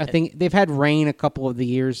was. I think they've had rain a couple of the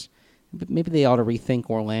years. But maybe they ought to rethink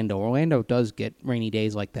Orlando. Orlando does get rainy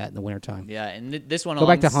days like that in the wintertime. Yeah, and this one Go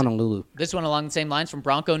back to Honolulu. This one along the same lines from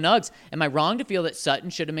Bronco Nugs. Am I wrong to feel that Sutton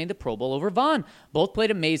should have made the Pro Bowl over Vaughn? Both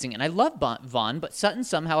played amazing, and I love Vaughn, but Sutton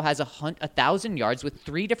somehow has 1,000 yards with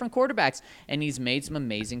 3 different quarterbacks, and he's made some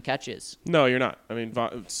amazing catches. No, you're not. I mean,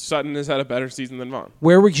 Sutton has had a better season than Vaughn.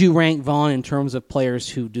 Where would you rank Vaughn in terms of players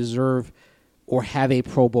who deserve or have a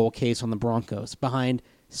Pro Bowl case on the Broncos? Behind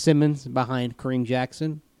Simmons, behind Kareem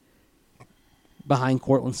Jackson? Behind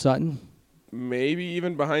Cortland Sutton? Maybe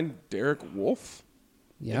even behind Derek Wolfe,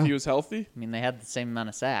 if he was healthy. I mean, they had the same amount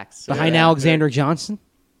of sacks. So behind Alexander Johnson?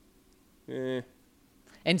 And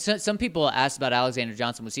so, some people asked about Alexander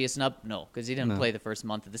Johnson. Was he a snub? No, because he didn't play the first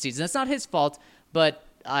month of the season. That's not his fault, but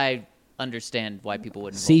I understand why people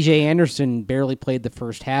wouldn't. C.J. Anderson barely played the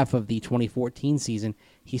first half of the 2014 season.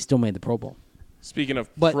 He still made the Pro Bowl. Speaking of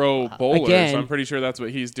pro bowlers, again, I'm pretty sure that's what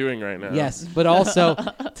he's doing right now. Yes, but also,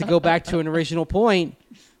 to go back to an original point,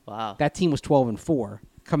 wow, that team was 12-4,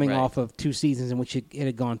 coming off of 2 seasons in which it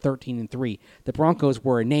had gone 13-3. The Broncos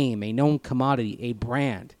were a name, a known commodity, a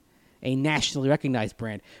brand, a nationally recognized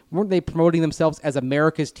brand. Weren't they promoting themselves as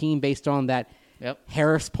America's team based on that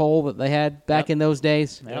Harris poll that they had back in those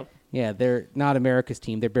days? Yep. Yeah, they're not America's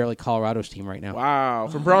team. They're barely Colorado's team right now. Wow.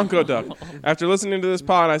 From Bronco Duck. After listening to this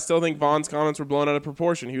pod, I still think Vaughn's comments were blown out of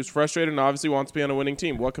proportion. He was frustrated and obviously wants to be on a winning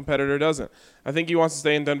team. What competitor doesn't? I think he wants to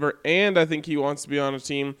stay in Denver, and I think he wants to be on a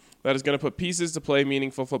team that is going to put pieces to play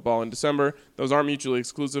meaningful football in December. Those aren't mutually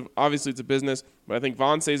exclusive. Obviously, it's a business, but I think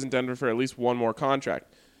Vaughn stays in Denver for at least one more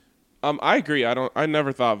contract. I agree. I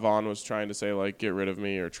never thought Vaughn was trying to say, like, get rid of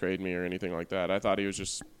me or trade me or anything like that. I thought he was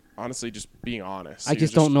just honestly just being honest. I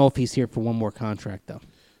just don't know if he's here for one more contract, though.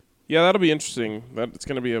 Yeah, that'll be interesting. It's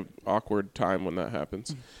going to be an awkward time when that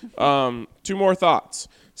happens. 2 more thoughts.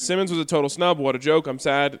 Simmons was a total snub. What a joke. I'm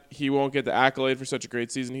sad he won't get the accolade for such a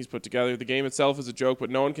great season he's put together. The game itself is a joke, but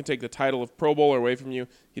no one can take the title of Pro Bowler away from you.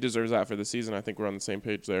 He deserves that for the season. I think we're on the same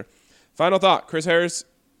page there. Final thought. Chris Harris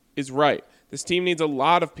is right. This team needs a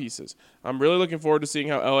lot of pieces. I'm really looking forward to seeing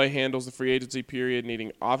how LA handles the free agency period,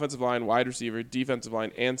 needing offensive line, wide receiver, defensive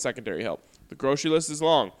line, and secondary help. The grocery list is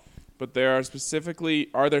long, but are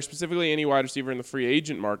there specifically any wide receiver in the free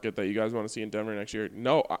agent market that you guys want to see in Denver next year?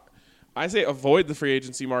 No. I say avoid the free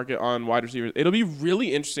agency market on wide receivers. It'll be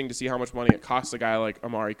really interesting to see how much money it costs a guy like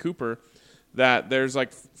Amari Cooper, that there's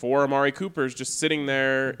like 4 Amari Coopers just sitting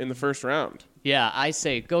there in the first round. Yeah, I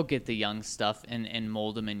say go get the young stuff and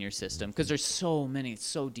mold them in your system because there's so many. It's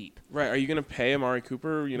so deep. Right. Are you going to pay Amari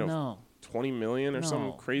Cooper, No. $20 million or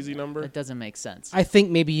some crazy number? That doesn't make sense. I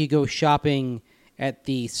think maybe you go shopping at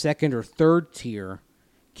the second or third tier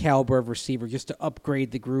caliber of receiver just to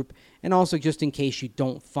upgrade the group, and also just in case you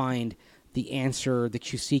don't find the answer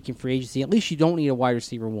that you seek in free agency. At least you don't need a wide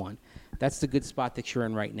receiver 1. That's the good spot that you're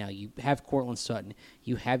in right now. You have Cortland Sutton.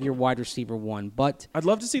 You have your wide receiver 1. But I'd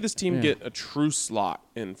love to see this team get a true slot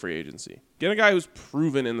in free agency. Get a guy who's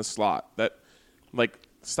proven in the slot. That, like,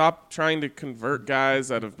 stop trying to convert guys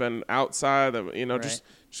that have been outside. Right.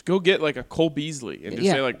 Just go get like a Cole Beasley and just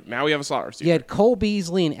say like, now we have a slot receiver. You had Cole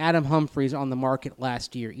Beasley and Adam Humphries on the market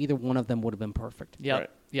last year. Either one of them would have been perfect. Yep. Right.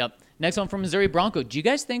 Yep. Next one from Missouri Bronco. Do you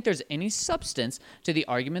guys think there's any substance to the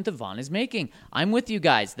argument that Vaughn is making? I'm with you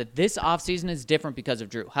guys that this offseason is different because of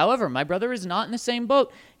Drew. However, my brother is not in the same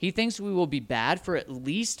boat. He thinks we will be bad for at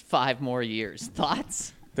least 5 more years.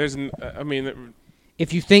 Thoughts?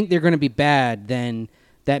 If you think they're going to be bad, then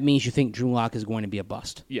that means you think Drew Lock is going to be a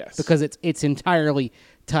bust. Yes. Because it's entirely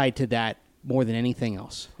tied to that more than anything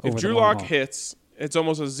else. If Drew Lock hits, it's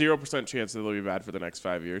almost a 0% chance that they'll be bad for the next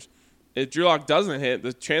 5 years. If Drew Lock doesn't hit,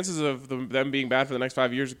 the chances of them being bad for the next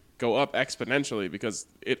 5 years go up exponentially because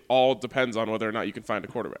it all depends on whether or not you can find a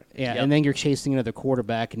quarterback. Yeah, and then you're chasing another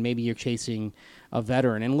quarterback, and maybe you're chasing a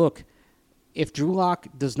veteran. And look, if Drew Lock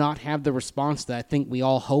does not have the response that I think we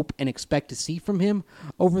all hope and expect to see from him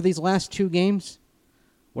over these last 2 games,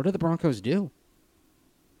 what do the Broncos do?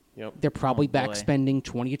 Yep. They're probably back spending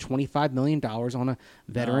 $20 to $25 million on a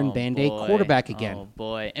veteran Band-Aid quarterback again. Oh,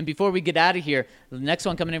 boy. And before we get out of here, the next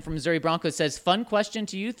one coming in from Missouri Broncos says, fun question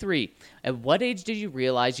to you 3. At what age did you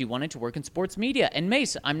realize you wanted to work in sports media? And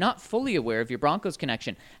Mace, I'm not fully aware of your Broncos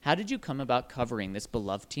connection. How did you come about covering this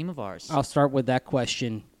beloved team of ours? I'll start with that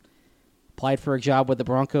question. Applied for a job with the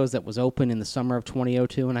Broncos that was open in the summer of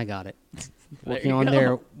 2002, and I got it. Working on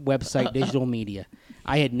their website, digital media.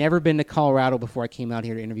 I had never been to Colorado before I came out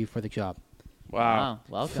here to interview for the job. Wow.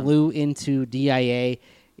 Welcome. Flew into DIA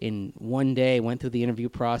in one day, went through the interview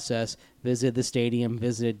process, visited the stadium,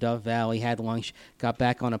 visited Dove Valley, had lunch, got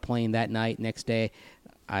back on a plane that night. Next day,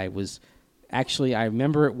 I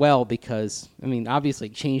remember it well because, obviously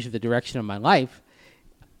it changed the direction of my life.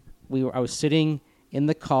 I was sitting in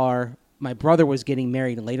the car. My brother was getting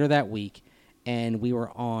married later that week, and we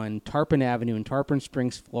were on Tarpon Avenue in Tarpon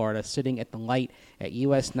Springs, Florida, sitting at the light at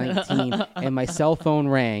US 19, and my cell phone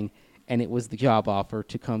rang, and it was the job offer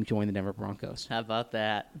to come join the Denver Broncos. How about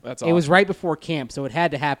that? That's awesome. It was right before camp, so it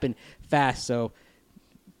had to happen fast. So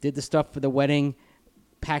did the stuff for the wedding,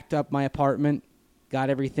 packed up my apartment,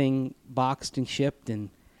 got everything boxed and shipped,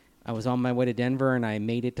 and I was on my way to Denver, and I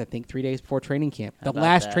made it, I think, 3 days before training camp. The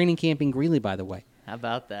last training camp in Greeley, by the way. How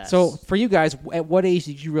about that? So for you guys, at what age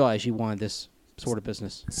did you realize you wanted this sort of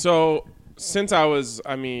business? So since I was,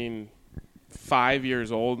 5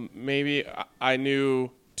 years old, maybe, I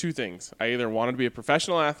knew 2 things. I either wanted to be a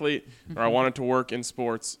professional athlete or I wanted to work in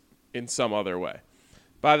sports in some other way.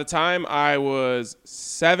 By the time I was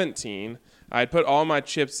 17, I had put all my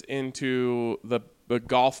chips into the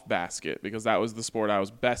golf basket because that was the sport I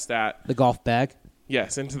was best at. The golf bag?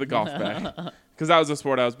 Yes, into the golf bag because that was the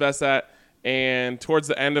sport I was best at. And towards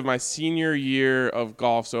the end of my senior year of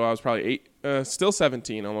golf, so I was probably still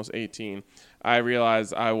 17, almost 18, I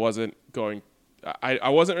realized I wasn't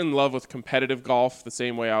in love with competitive golf the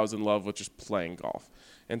same way I was in love with just playing golf.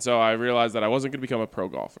 And so I realized that I wasn't going to become a pro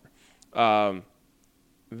golfer.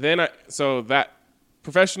 so that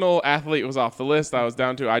professional athlete was off the list. I was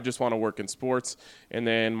down to I just want to work in sports. And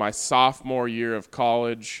then my sophomore year of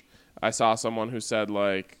college, I saw someone who said,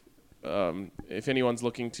 like, if anyone's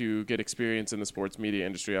looking to get experience in the sports media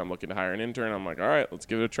industry, I'm looking to hire an intern. I'm like, all right, let's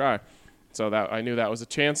give it a try. So that I knew that was a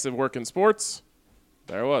chance to work in sports.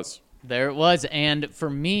 There it was. There it was. And for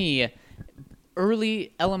me,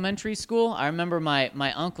 early elementary school, I remember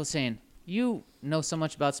my uncle saying, you know so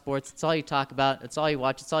much about sports. It's all you talk about. It's all you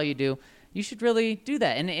watch. It's all you do. You should really do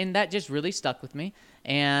that. And that just really stuck with me.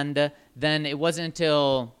 And then it wasn't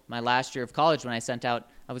until my last year of college when I sent out,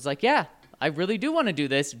 I was like, yeah, I really do want to do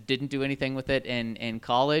this. Didn't do anything with it in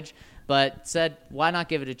college, but said, why not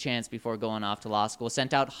give it a chance before going off to law school?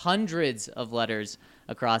 Sent out hundreds of letters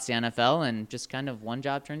across the NFL, and just kind of one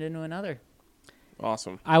job turned into another.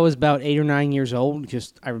 Awesome. I was about 8 or 9 years old.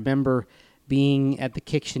 I remember being at the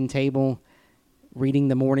kitchen table, reading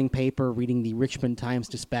the morning paper, reading the Richmond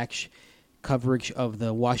Times-Dispatch coverage of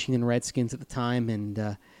the Washington Redskins at the time, and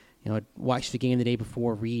I'd watch the game the day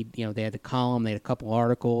before, read, they had a column, they had a couple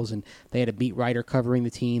articles, and they had a beat writer covering the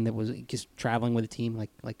team that was just traveling with the team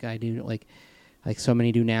like I do, like so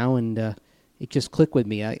many do now, and it just clicked with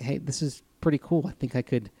me. Hey, this is pretty cool. I think I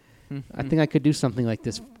could do something like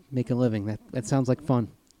this, make a living. That sounds like fun.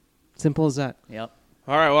 Simple as that. Yep.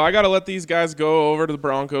 All right, well, I got to let these guys go over to the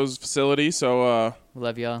Broncos facility. So, we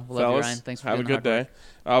love y'all. We fellas, love you, Ryan. Thanks for have a doing good the hard day.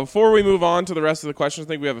 work. Before we move on to the rest of the questions, I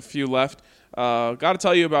think we have a few left. Got to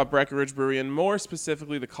tell you about Breckenridge Brewery, and more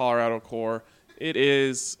specifically the Colorado Core. It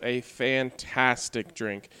is a fantastic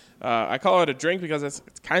drink. I call it a drink because it's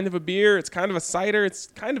kind of a beer, it's kind of a cider, it's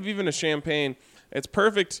kind of even a champagne. It's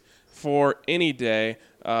perfect for any day,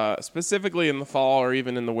 specifically in the fall or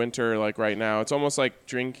even in the winter like right now. It's almost like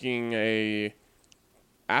drinking a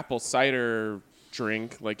apple cider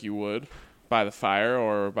drink like you would by the fire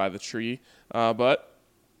or by the tree, but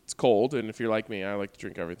it's cold, and if you're like me, I like to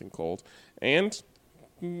drink everything cold, and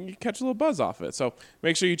you catch a little buzz off it. So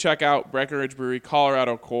make sure you check out Breckenridge Brewery,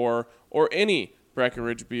 Colorado Core, or any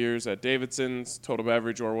Breckenridge beers at Davidson's, Total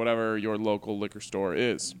Beverage, or whatever your local liquor store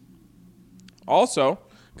is. Also,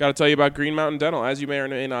 got to tell you about Green Mountain Dental. As you may or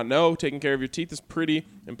may not know, taking care of your teeth is pretty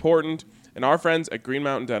important. And our friends at Green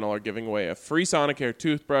Mountain Dental are giving away a free Sonicare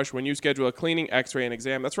toothbrush when you schedule a cleaning, x-ray, and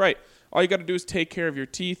exam. That's right. All you got to do is take care of your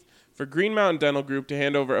teeth for Green Mountain Dental Group to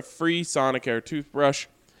hand over a free Sonicare toothbrush.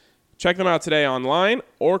 Check them out today online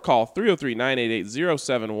or call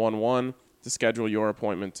 303-988-0711 to schedule your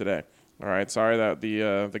appointment today. All right, sorry that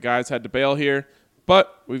the guys had to bail here,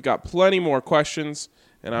 but we've got plenty more questions,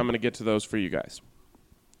 and I'm going to get to those for you guys.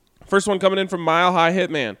 First one coming in from Mile High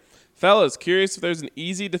Hitman. Fellas, curious if there's an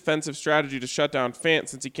easy defensive strategy to shut down Fant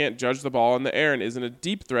since he can't judge the ball in the air and isn't a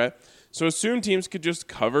deep threat, so assume teams could just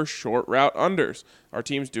cover short route unders. Are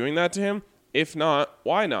teams doing that to him? If not,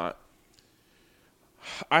 why not?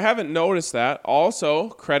 I haven't noticed that. Also,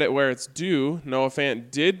 credit where it's due, Noah Fant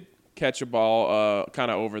did catch a ball kind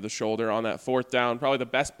of over the shoulder on that fourth down. Probably the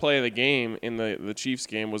best play of the game in the Chiefs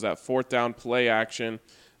game was that fourth down play action,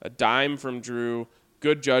 a dime from Drew,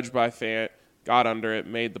 good judge by Fant. Got under it,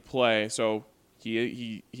 made the play. So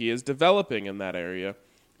he is developing in that area.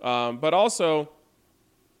 But also,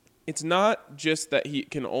 it's not just that he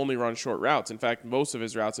can only run short routes. In fact, most of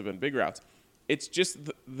his routes have been big routes. It's just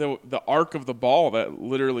the arc of the ball that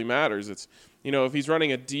literally matters. It's, if he's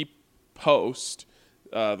running a deep post,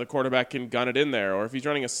 the quarterback can gun it in there. Or if he's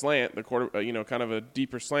running a slant, kind of a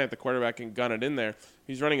deeper slant, the quarterback can gun it in there. If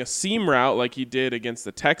he's running a seam route like he did against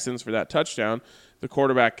the Texans for that touchdown, the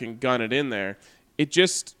quarterback can gun it in there. It's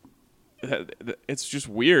just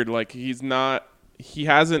weird. Like he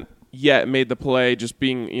hasn't yet made the play just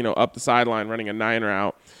being, up the sideline, running a 9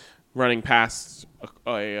 route, running past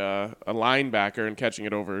a linebacker and catching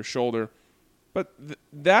it over his shoulder. But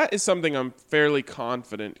that is something I'm fairly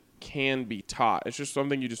confident can be taught. It's just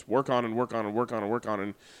something you just work on and work on and work on and work on.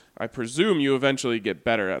 And I presume you eventually get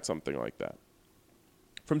better at something like that.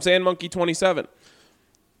 From SandMonkey27.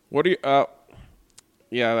 What are you,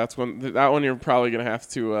 yeah, that one you're probably going to have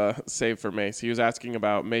to save for Mace. He was asking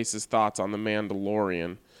about Mace's thoughts on The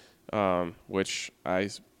Mandalorian, which I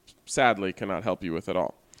sadly cannot help you with at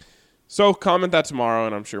all. So comment that tomorrow,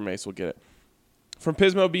 and I'm sure Mace will get it. From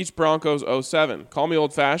Pismo Beach Broncos 07. Call me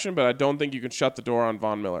old-fashioned, but I don't think you can shut the door on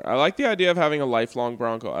Von Miller. I like the idea of having a lifelong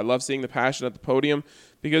Bronco. I love seeing the passion at the podium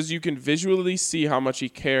because you can visually see how much he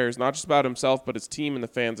cares, not just about himself, but his team and the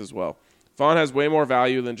fans as well. Von has way more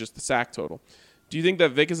value than just the sack total. Do you think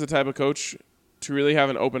that Vic is the type of coach to really have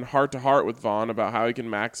an open heart-to-heart with Von about how he can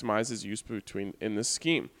maximize his use in this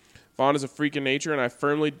scheme? Von is a freak in nature, and I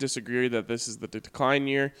firmly disagree that this is the decline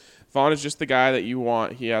year. Von is just the guy that you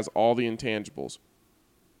want. He has all the intangibles.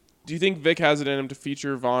 Do you think Vic has it in him to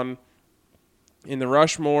feature Vaughn in the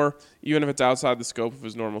rush more, even if it's outside the scope of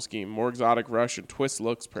his normal scheme? More exotic rush and twist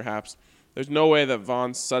looks, perhaps. There's no way that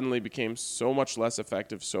Vaughn suddenly became so much less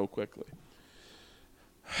effective so quickly.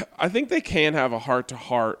 I think they can have a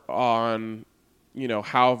heart-to-heart on,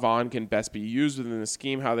 how Vaughn can best be used within the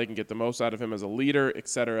scheme, how they can get the most out of him as a leader, et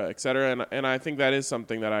cetera, et cetera. And I think that is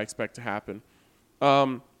something that I expect to happen.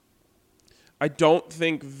 I don't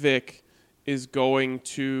think Vic is going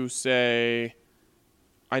to say,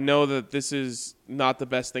 I know that this is not the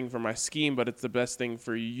best thing for my scheme, but it's the best thing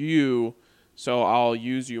for you, so I'll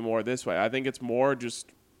use you more this way. I think it's more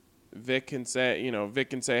just Vic can say,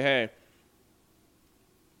 hey,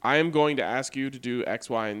 I am going to ask you to do X,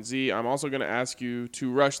 Y, and Z. I'm also going to ask you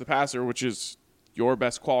to rush the passer, which is your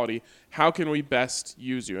best quality. How can we best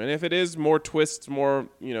use you? And if it is more twists, more,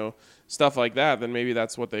 stuff like that, then maybe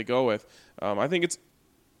that's what they go with. I think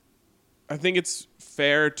it's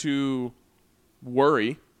fair to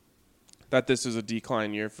worry that this is a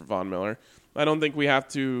decline year for Von Miller. I don't think we have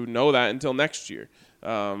to know that until next year.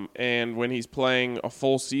 And when he's playing a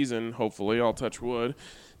full season, hopefully, I'll touch wood,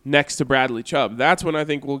 next to Bradley Chubb, that's when I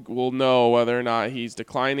think we'll know whether or not he's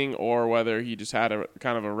declining or whether he just had a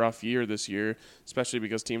kind of a rough year this year, especially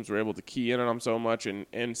because teams were able to key in on him so much.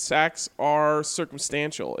 And sacks are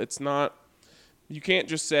circumstantial. It's not – you can't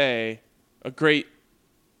just say a great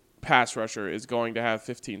pass rusher is going to have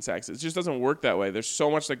 15 sacks. It just doesn't work that way. There's so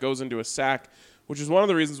much that goes into a sack, which is one of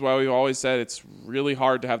the reasons why we've always said it's really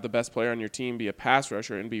hard to have the best player on your team be a pass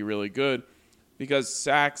rusher and be really good, because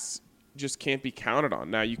sacks just can't be counted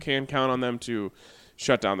on. Now, you can count on them to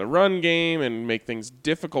shut down the run game and make things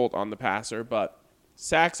difficult on the passer, but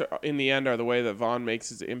sacks in the end are the way that Vaughn makes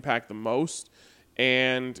his impact the most,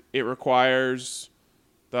 and it requires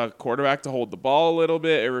the quarterback to hold the ball a little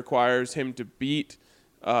bit. It requires him to beat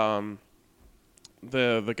the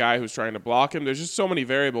guy who's trying to block him. There's just so many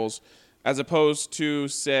variables, as opposed to,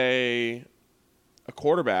 say, a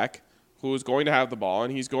quarterback who is going to have the ball,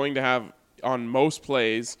 and he's going to have, on most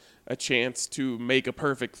plays, a chance to make a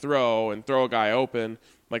perfect throw and throw a guy open.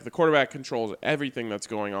 Like, the quarterback controls everything that's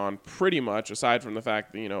going on pretty much, aside from the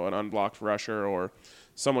fact that, an unblocked rusher or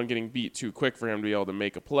someone getting beat too quick for him to be able to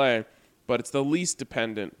make a play. But it's the least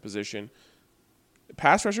dependent position.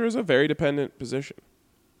 Pass rusher is a very dependent position.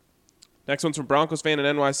 Next one's from Broncos fan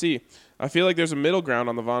in NYC. I feel like there's a middle ground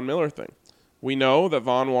on the Von Miller thing. We know that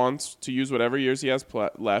Von wants to use whatever years he has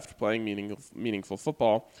left playing meaningful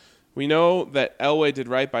football. We know that Elway did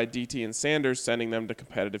right by DT and Sanders, sending them to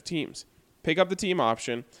competitive teams. Pick up the team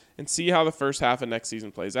option and see how the first half of next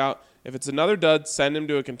season plays out. If it's another dud, send him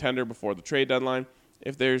to a contender before the trade deadline.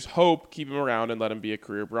 If there's hope, keep him around and let him be a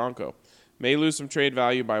career Bronco. May lose some trade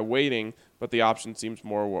value by waiting, but the option seems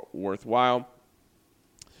more worthwhile.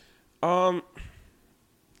 I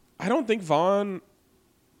don't think Vaughn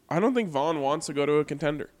wants to go to a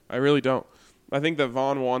contender. I really don't. I think that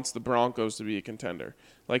Vaughn wants the Broncos to be a contender.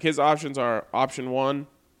 Like, his options are option 1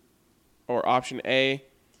 or option A,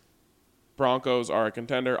 Broncos are a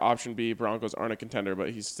contender. Option B, Broncos aren't a contender, but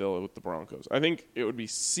he's still with the Broncos. I think it would be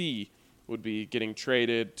C, would be getting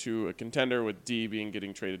traded to a contender, with D being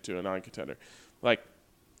getting traded to a non-contender. Like,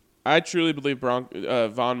 I truly believe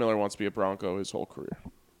Von Miller wants to be a Bronco his whole career.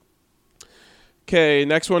 Okay,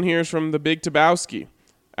 next one here is from the Big Tabowski.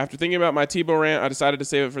 After thinking about my Tebow rant, I decided to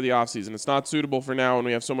save it for the offseason. It's not suitable for now when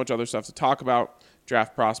we have so much other stuff to talk about.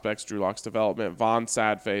 Draft prospects, Drew Lock's development, Von's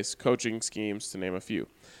sad face, coaching schemes, to name a few.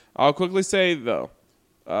 I'll quickly say, though,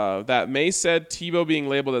 that Mace said Tebow being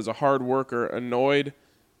labeled as a hard worker annoyed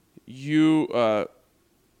you,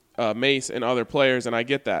 Mace, and other players, and I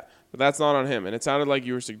get that. But that's not on him, and it sounded like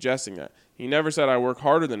you were suggesting that. He never said I work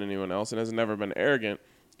harder than anyone else and has never been arrogant.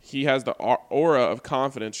 He has the aura of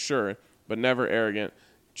confidence, sure, but never arrogant.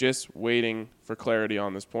 Just waiting for clarity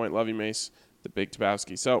on this point. Love you, Mace, the Big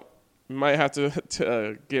Tabowski. So we might have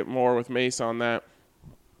to get more with Mace on that.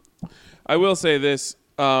 I will say this.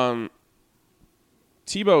 Tebow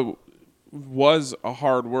was a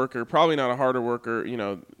hard worker. Probably not a harder worker.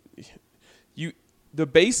 The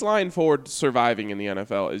baseline for surviving in the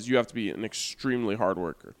NFL is you have to be an extremely hard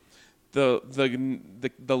worker. The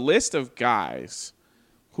list of guys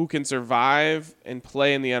who can survive and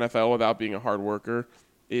play in the NFL without being a hard worker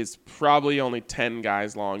is probably only 10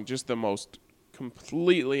 guys long, just the most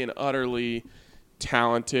completely and utterly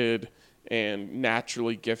talented and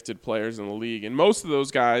naturally gifted players in the league. And most of those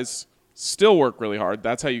guys still work really hard.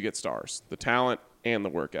 That's how you get stars, the talent and the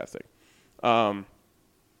work ethic. But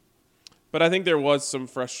I think there was some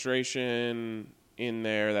frustration in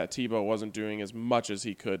there that Tebow wasn't doing as much as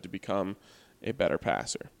he could to become a better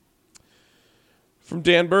passer. From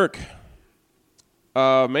Dan Burke,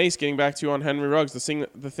 Mace, getting back to you on Henry Ruggs, the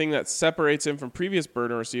thing that separates him from previous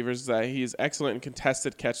burner receivers is that he is excellent in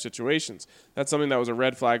contested catch situations. That's something that was a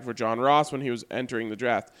red flag for John Ross when he was entering the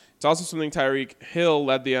draft. It's also something Tyreek Hill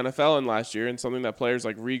led the NFL in last year and something that players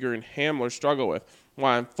like Rieger and Hamler struggle with.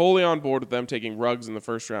 Why I'm fully on board with them taking Ruggs in the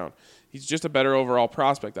first round. He's just a better overall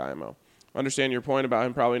prospect, IMO. Understand your point about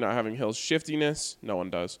him probably not having Hill's shiftiness. No one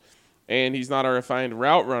does. And he's not a refined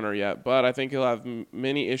route runner yet, but I think he'll have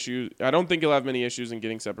many issues. I don't think he'll have many issues in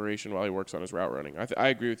getting separation while he works on his route running. I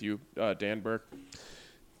agree with you, Dan Burke.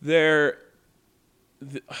 This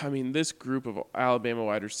group of Alabama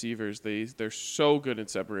wide receivers, they're so good in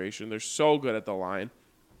separation. They're so good at the line.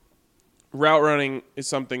 Route running is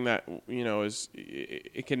something that,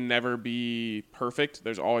 it can never be perfect.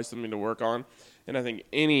 There's always something to work on. And I think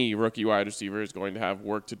any rookie wide receiver is going to have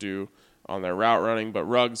work to do on their route running, but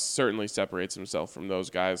Ruggs certainly separates himself from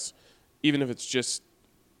those guys, even if it's just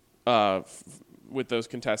with those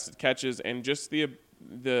contested catches and just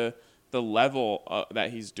the level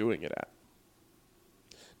that he's doing it at.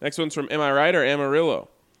 Next one's from Am I Right or Amarillo?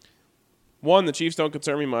 1, the Chiefs don't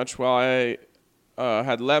concern me much. While I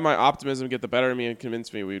had let my optimism get the better of me and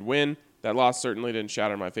convinced me we'd win, that loss certainly didn't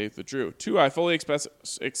shatter my faith with Drew. 2, I fully expect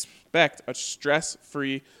a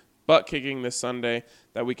stress-free butt-kicking this Sunday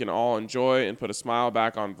that we can all enjoy and put a smile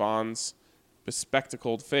back on Von's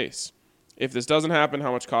bespectacled face. If this doesn't happen,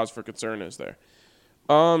 how much cause for concern is there?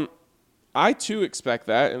 I, too, expect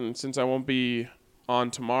that, and since I won't be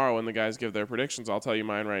on tomorrow when the guys give their predictions, I'll tell you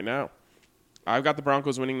mine right now. I've got the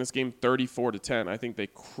Broncos winning this game 34-10. I think they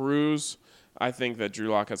cruise. I think that Drew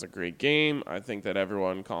Lock has a great game. I think that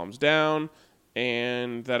everyone calms down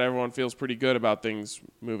and that everyone feels pretty good about things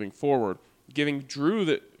moving forward.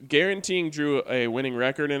 Guaranteeing Drew a winning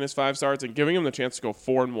record in his 5 starts and giving him the chance to go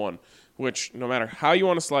 4-1, which no matter how you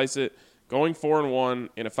want to slice it, going 4-1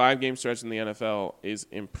 in a 5-game stretch in the NFL is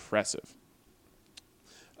impressive.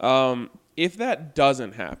 If that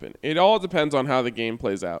doesn't happen, it all depends on how the game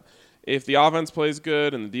plays out. If the offense plays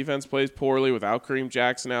good and the defense plays poorly without Kareem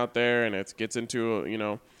Jackson out there and it gets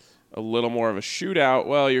into a little more of a shootout,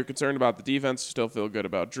 well, you're concerned about the defense, still feel good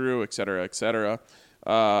about Drew, et cetera, et cetera.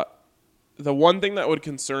 The one thing that would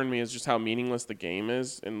concern me is just how meaningless the game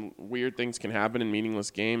is, and weird things can happen in meaningless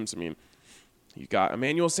games. I mean, you got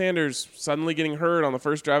Emmanuel Sanders suddenly getting hurt on the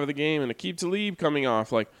first drive of the game and Aqib Talib coming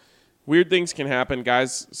off. Like, weird things can happen.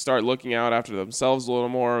 Guys start looking out after themselves a little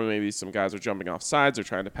more. Maybe some guys are jumping off sides or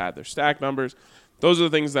trying to pad their stack numbers. Those are the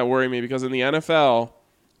things that worry me because in the NFL,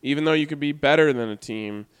 even though you could be better than a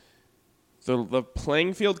team, the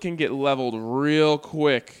playing field can get leveled real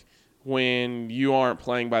quick when you aren't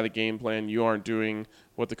playing by the game plan, you aren't doing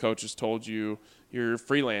what the coaches told you, you're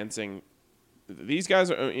freelancing. These guys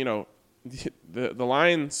are, the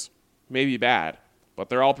Lions may be bad, but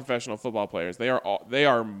they're all professional football players. They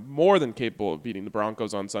are more than capable of beating the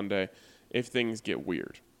Broncos on Sunday if things get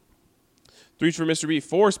weird. 3 for Mr. B.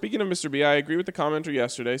 4, speaking of Mr. B, I agree with the commenter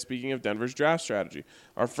yesterday, speaking of Denver's draft strategy.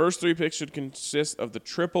 Our first 3 picks should consist of the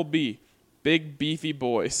triple B. Big, beefy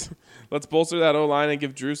boys. Let's bolster that O-line and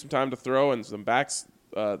give Drew some time to throw and the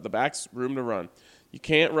backs room to run. You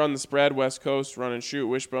can't run the spread, West Coast, run and shoot,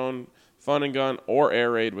 wishbone, fun and gun, or air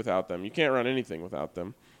raid without them. You can't run anything without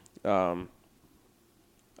them.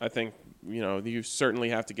 I think, you certainly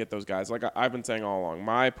have to get those guys. Like I've been saying all along,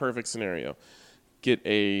 my perfect scenario, get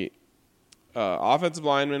a offensive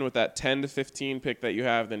lineman with that 10 to 15 pick that you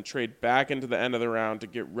have, then trade back into the end of the round to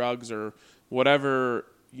get Ruggs or whatever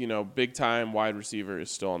big-time wide receiver is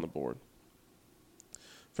still on the board.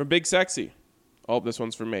 From Big Sexy. Oh, this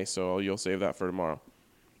one's from Mace, so you'll save that for tomorrow.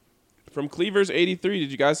 From Cleavers83, did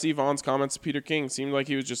you guys see Vaughn's comments to Peter King? Seemed like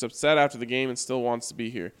he was just upset after the game and still wants to be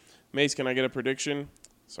here. Mace, can I get a prediction?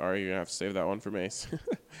 Sorry, you're going to have to save that one for Mace.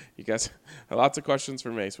 You guys have lots of questions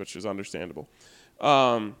for Mace, which is understandable.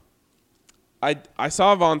 I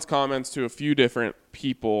saw Vaughn's comments to a few different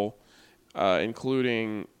people,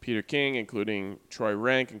 including Peter King, including Troy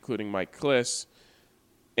Rank, including Mike Kliss,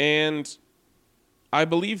 and I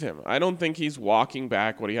believe him. I don't think he's walking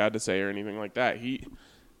back what he had to say or anything like that.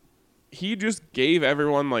 He just gave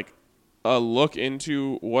everyone like a look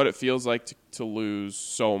into what it feels like to lose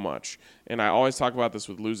so much. And I always talk about this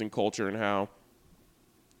with losing culture and how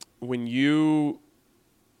when you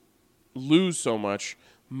lose so much,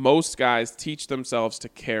 most guys teach themselves to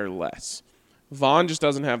care less. Vaughn just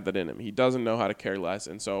doesn't have that in him. He doesn't know how to care less.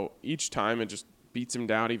 And so each time it just beats him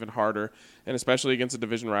down even harder. And especially against a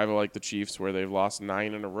division rival like the Chiefs where they've lost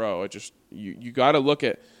 9 in a row. It just you got to look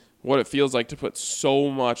at what it feels like to put so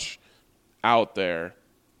much out there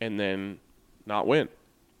and then not win.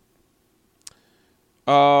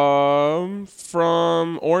 From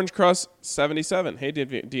Orange Crust 77. Hey,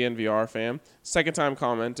 DNVR fam. Second time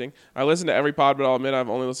commenting. I listened to every pod, but I'll admit I've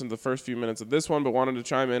only listened to the first few minutes of this one, but wanted to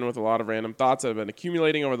chime in with a lot of random thoughts that have been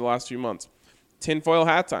accumulating over the last few months. Tinfoil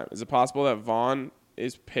hat time. Is it possible that Vaughn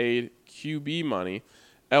is paid QB money?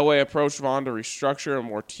 Elway approached Vaughn to restructure a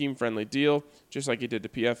more team-friendly deal, just like he did to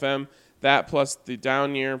PFM. That plus the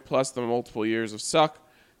down year, plus the multiple years of suck,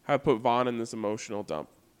 have put Vaughn in this emotional dump.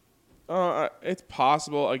 It's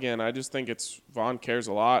possible. Again, I just think Vaughn cares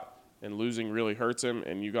a lot, and losing really hurts him,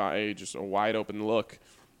 and you got just a wide-open look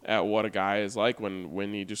at what a guy is like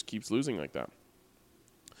when he just keeps losing like that.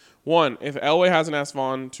 One, if Elway hasn't asked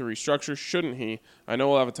Vaughn to restructure, shouldn't he? I know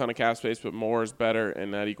we'll have a ton of cap space, but more is better,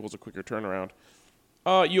 and that equals a quicker turnaround.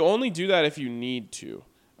 You only do that if you need to.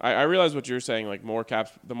 I realize what you're saying. Like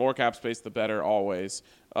the more cap space, the better always.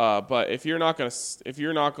 But if you're not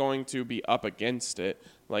going to be up against it,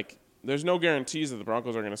 like there's no guarantees that the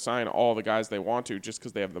Broncos are going to sign all the guys they want to just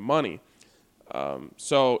because they have the money.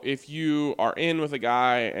 So if you are in with a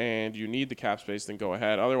guy and you need the cap space, then go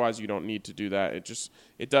ahead. Otherwise, you don't need to do that.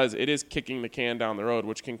 It is kicking the can down the road,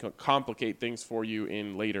 which can complicate things for you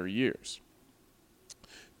in later years.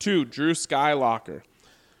 2, Drew Skylocker.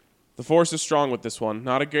 The force is strong with this one.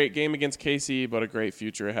 Not a great game against KC, but a great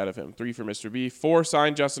future ahead of him. 3 for Mr. B. 4,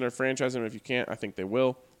 sign Justin or franchise him if you can't. I think they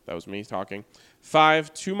will. That was me talking.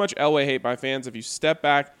 5, too much Elway hate by fans. If you step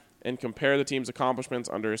back and compare the team's accomplishments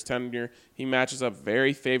under his tenure, he matches up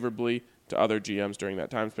very favorably to other GMs during that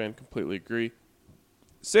time span. Completely agree.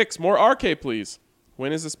 6, more RK, please.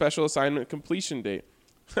 When is the special assignment completion date?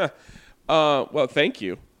 Well, thank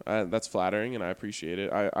you. That's flattering, and I appreciate it.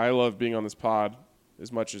 I love being on this pod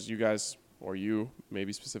as much as you guys, or you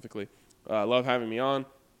maybe specifically, love having me on.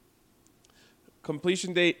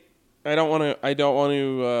 Completion date, I don't want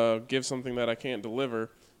to give something that I can't deliver,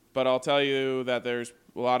 but I'll tell you that there's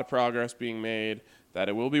a lot of progress being made, that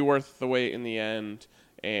it will be worth the wait in the end,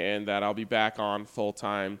 and that I'll be back on full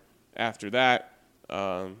time after that.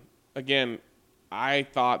 Again, I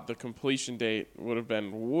thought the completion date would have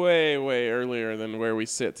been way, way earlier than where we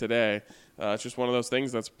sit today. It's just one of those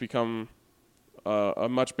things that's become a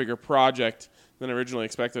much bigger project than originally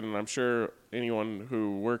expected, and I'm sure anyone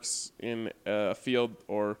who works in a field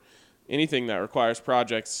or anything that requires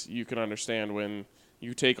projects, you can understand when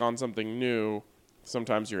you take on something new,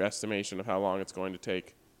 sometimes your estimation of how long it's going to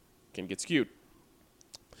take can get skewed.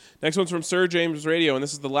 Next one's from Sir James Radio, and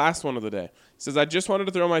this is the last one of the day. He says, I just wanted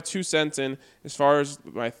to throw my 2 cents in as far as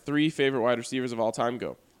my 3 favorite wide receivers of all time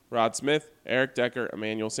go. Rod Smith, Eric Decker,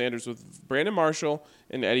 Emmanuel Sanders, with Brandon Marshall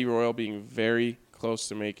and Eddie Royal being very close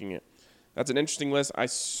to making it. That's an interesting list. I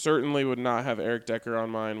certainly would not have Eric Decker on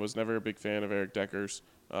mine. Was never a big fan of Eric Decker's.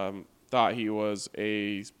 Thought he was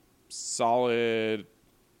a solid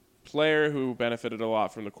player who benefited a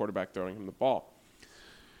lot from the quarterback throwing him the ball.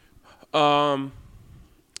 I'm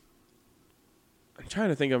trying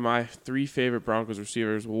to think of my 3 favorite Broncos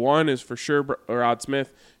receivers. 1 is for sure Rod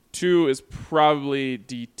Smith. 2 is probably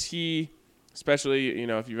DT, especially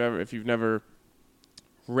if you've never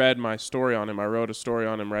read my story on him. I wrote a story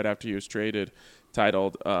on him right after he was traded,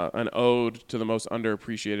 titled "An Ode to the Most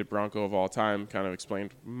Underappreciated Bronco of All Time." Kind of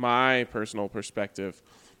explained my personal perspective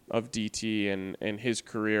of DT and his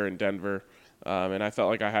career in Denver, and I felt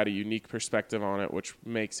like I had a unique perspective on it, which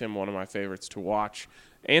makes him one of my favorites to watch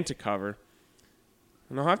and to cover.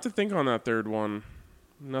 And I'll have to think on that third one.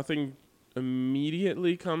 Nothing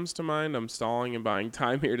immediately comes to mind. I'm stalling and buying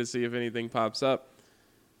time here to see if anything pops up.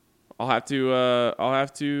 I'll have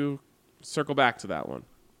to circle back to that one.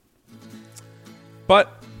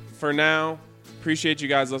 But for now, appreciate you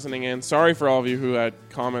guys listening in. Sorry for all of you who had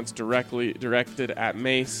comments directly directed at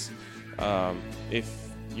Mace. If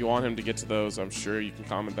you want him to get to those, I'm sure you can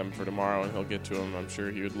comment them for tomorrow and he'll get to them. I'm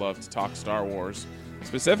sure he would love to talk Star Wars,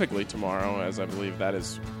 specifically tomorrow, as I believe that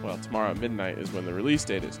is, tomorrow at midnight is when the release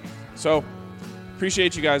date is. So,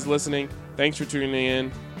 appreciate you guys listening. Thanks for tuning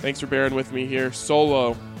in. Thanks for bearing with me here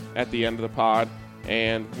solo at the end of the pod.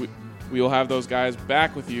 And we will have those guys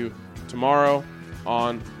back with you tomorrow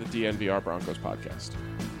on the DNVR Broncos Podcast.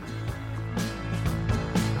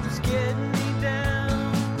 It's getting me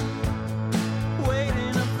down,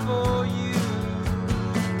 waiting up for you.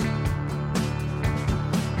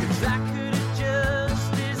 'Cause I could have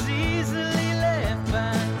just as easily left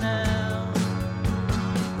by now.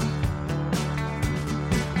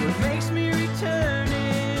 What makes me return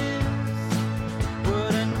is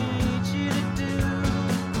what I need you to do.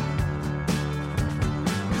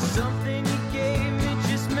 'Cause something you gave me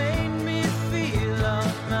just made me feel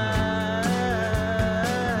almighty.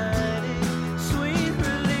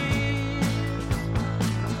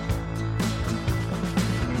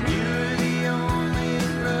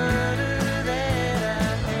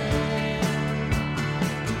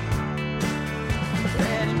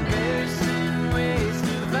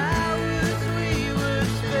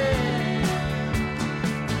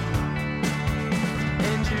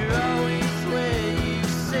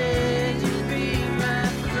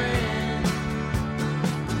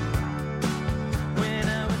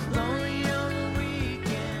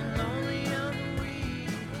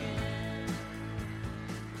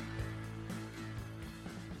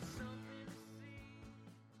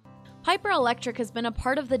 Piper Electric has been a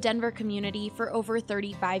part of the Denver community for over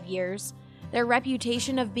 35 years. Their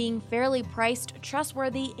reputation of being fairly priced,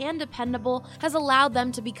 trustworthy, and dependable has allowed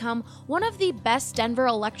them to become one of the best Denver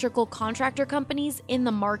electrical contractor companies in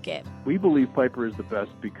the market. We believe Piper is the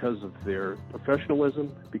best because of their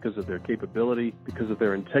professionalism, because of their capability, because of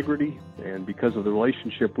their integrity, and because of the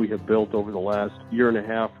relationship we have built over the last year and a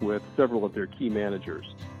half with several of their key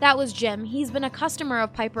managers. That was Jim. He's been a customer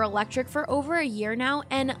of Piper Electric for over a year now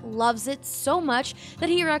and loves it so much that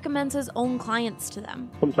he recommends his own clients to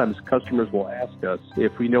them. Sometimes customers will ask us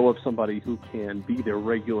if we know of somebody who can be their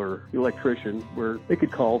regular electrician, where they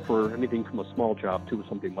could call for anything from a small job to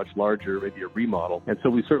something much larger, maybe a remodel. And so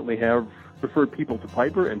we certainly have referred people to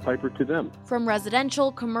Piper and Piper to them. From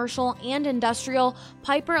residential, commercial, and industrial,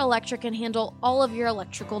 Piper Electric can handle all of your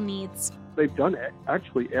electrical needs. They've done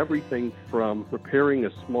actually everything from repairing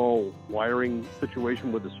a small wiring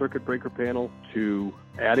situation with the circuit breaker panel to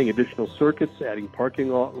adding additional circuits, adding parking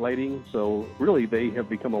lot lighting. So really, they have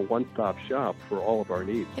become a one-stop shop for all of our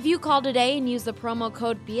needs. If you call today and use the promo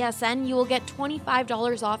code BSN, you will get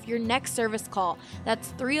 $25 off your next service call.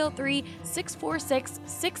 That's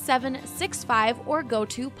 303-646-6765 or go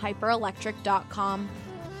to piperelectric.com.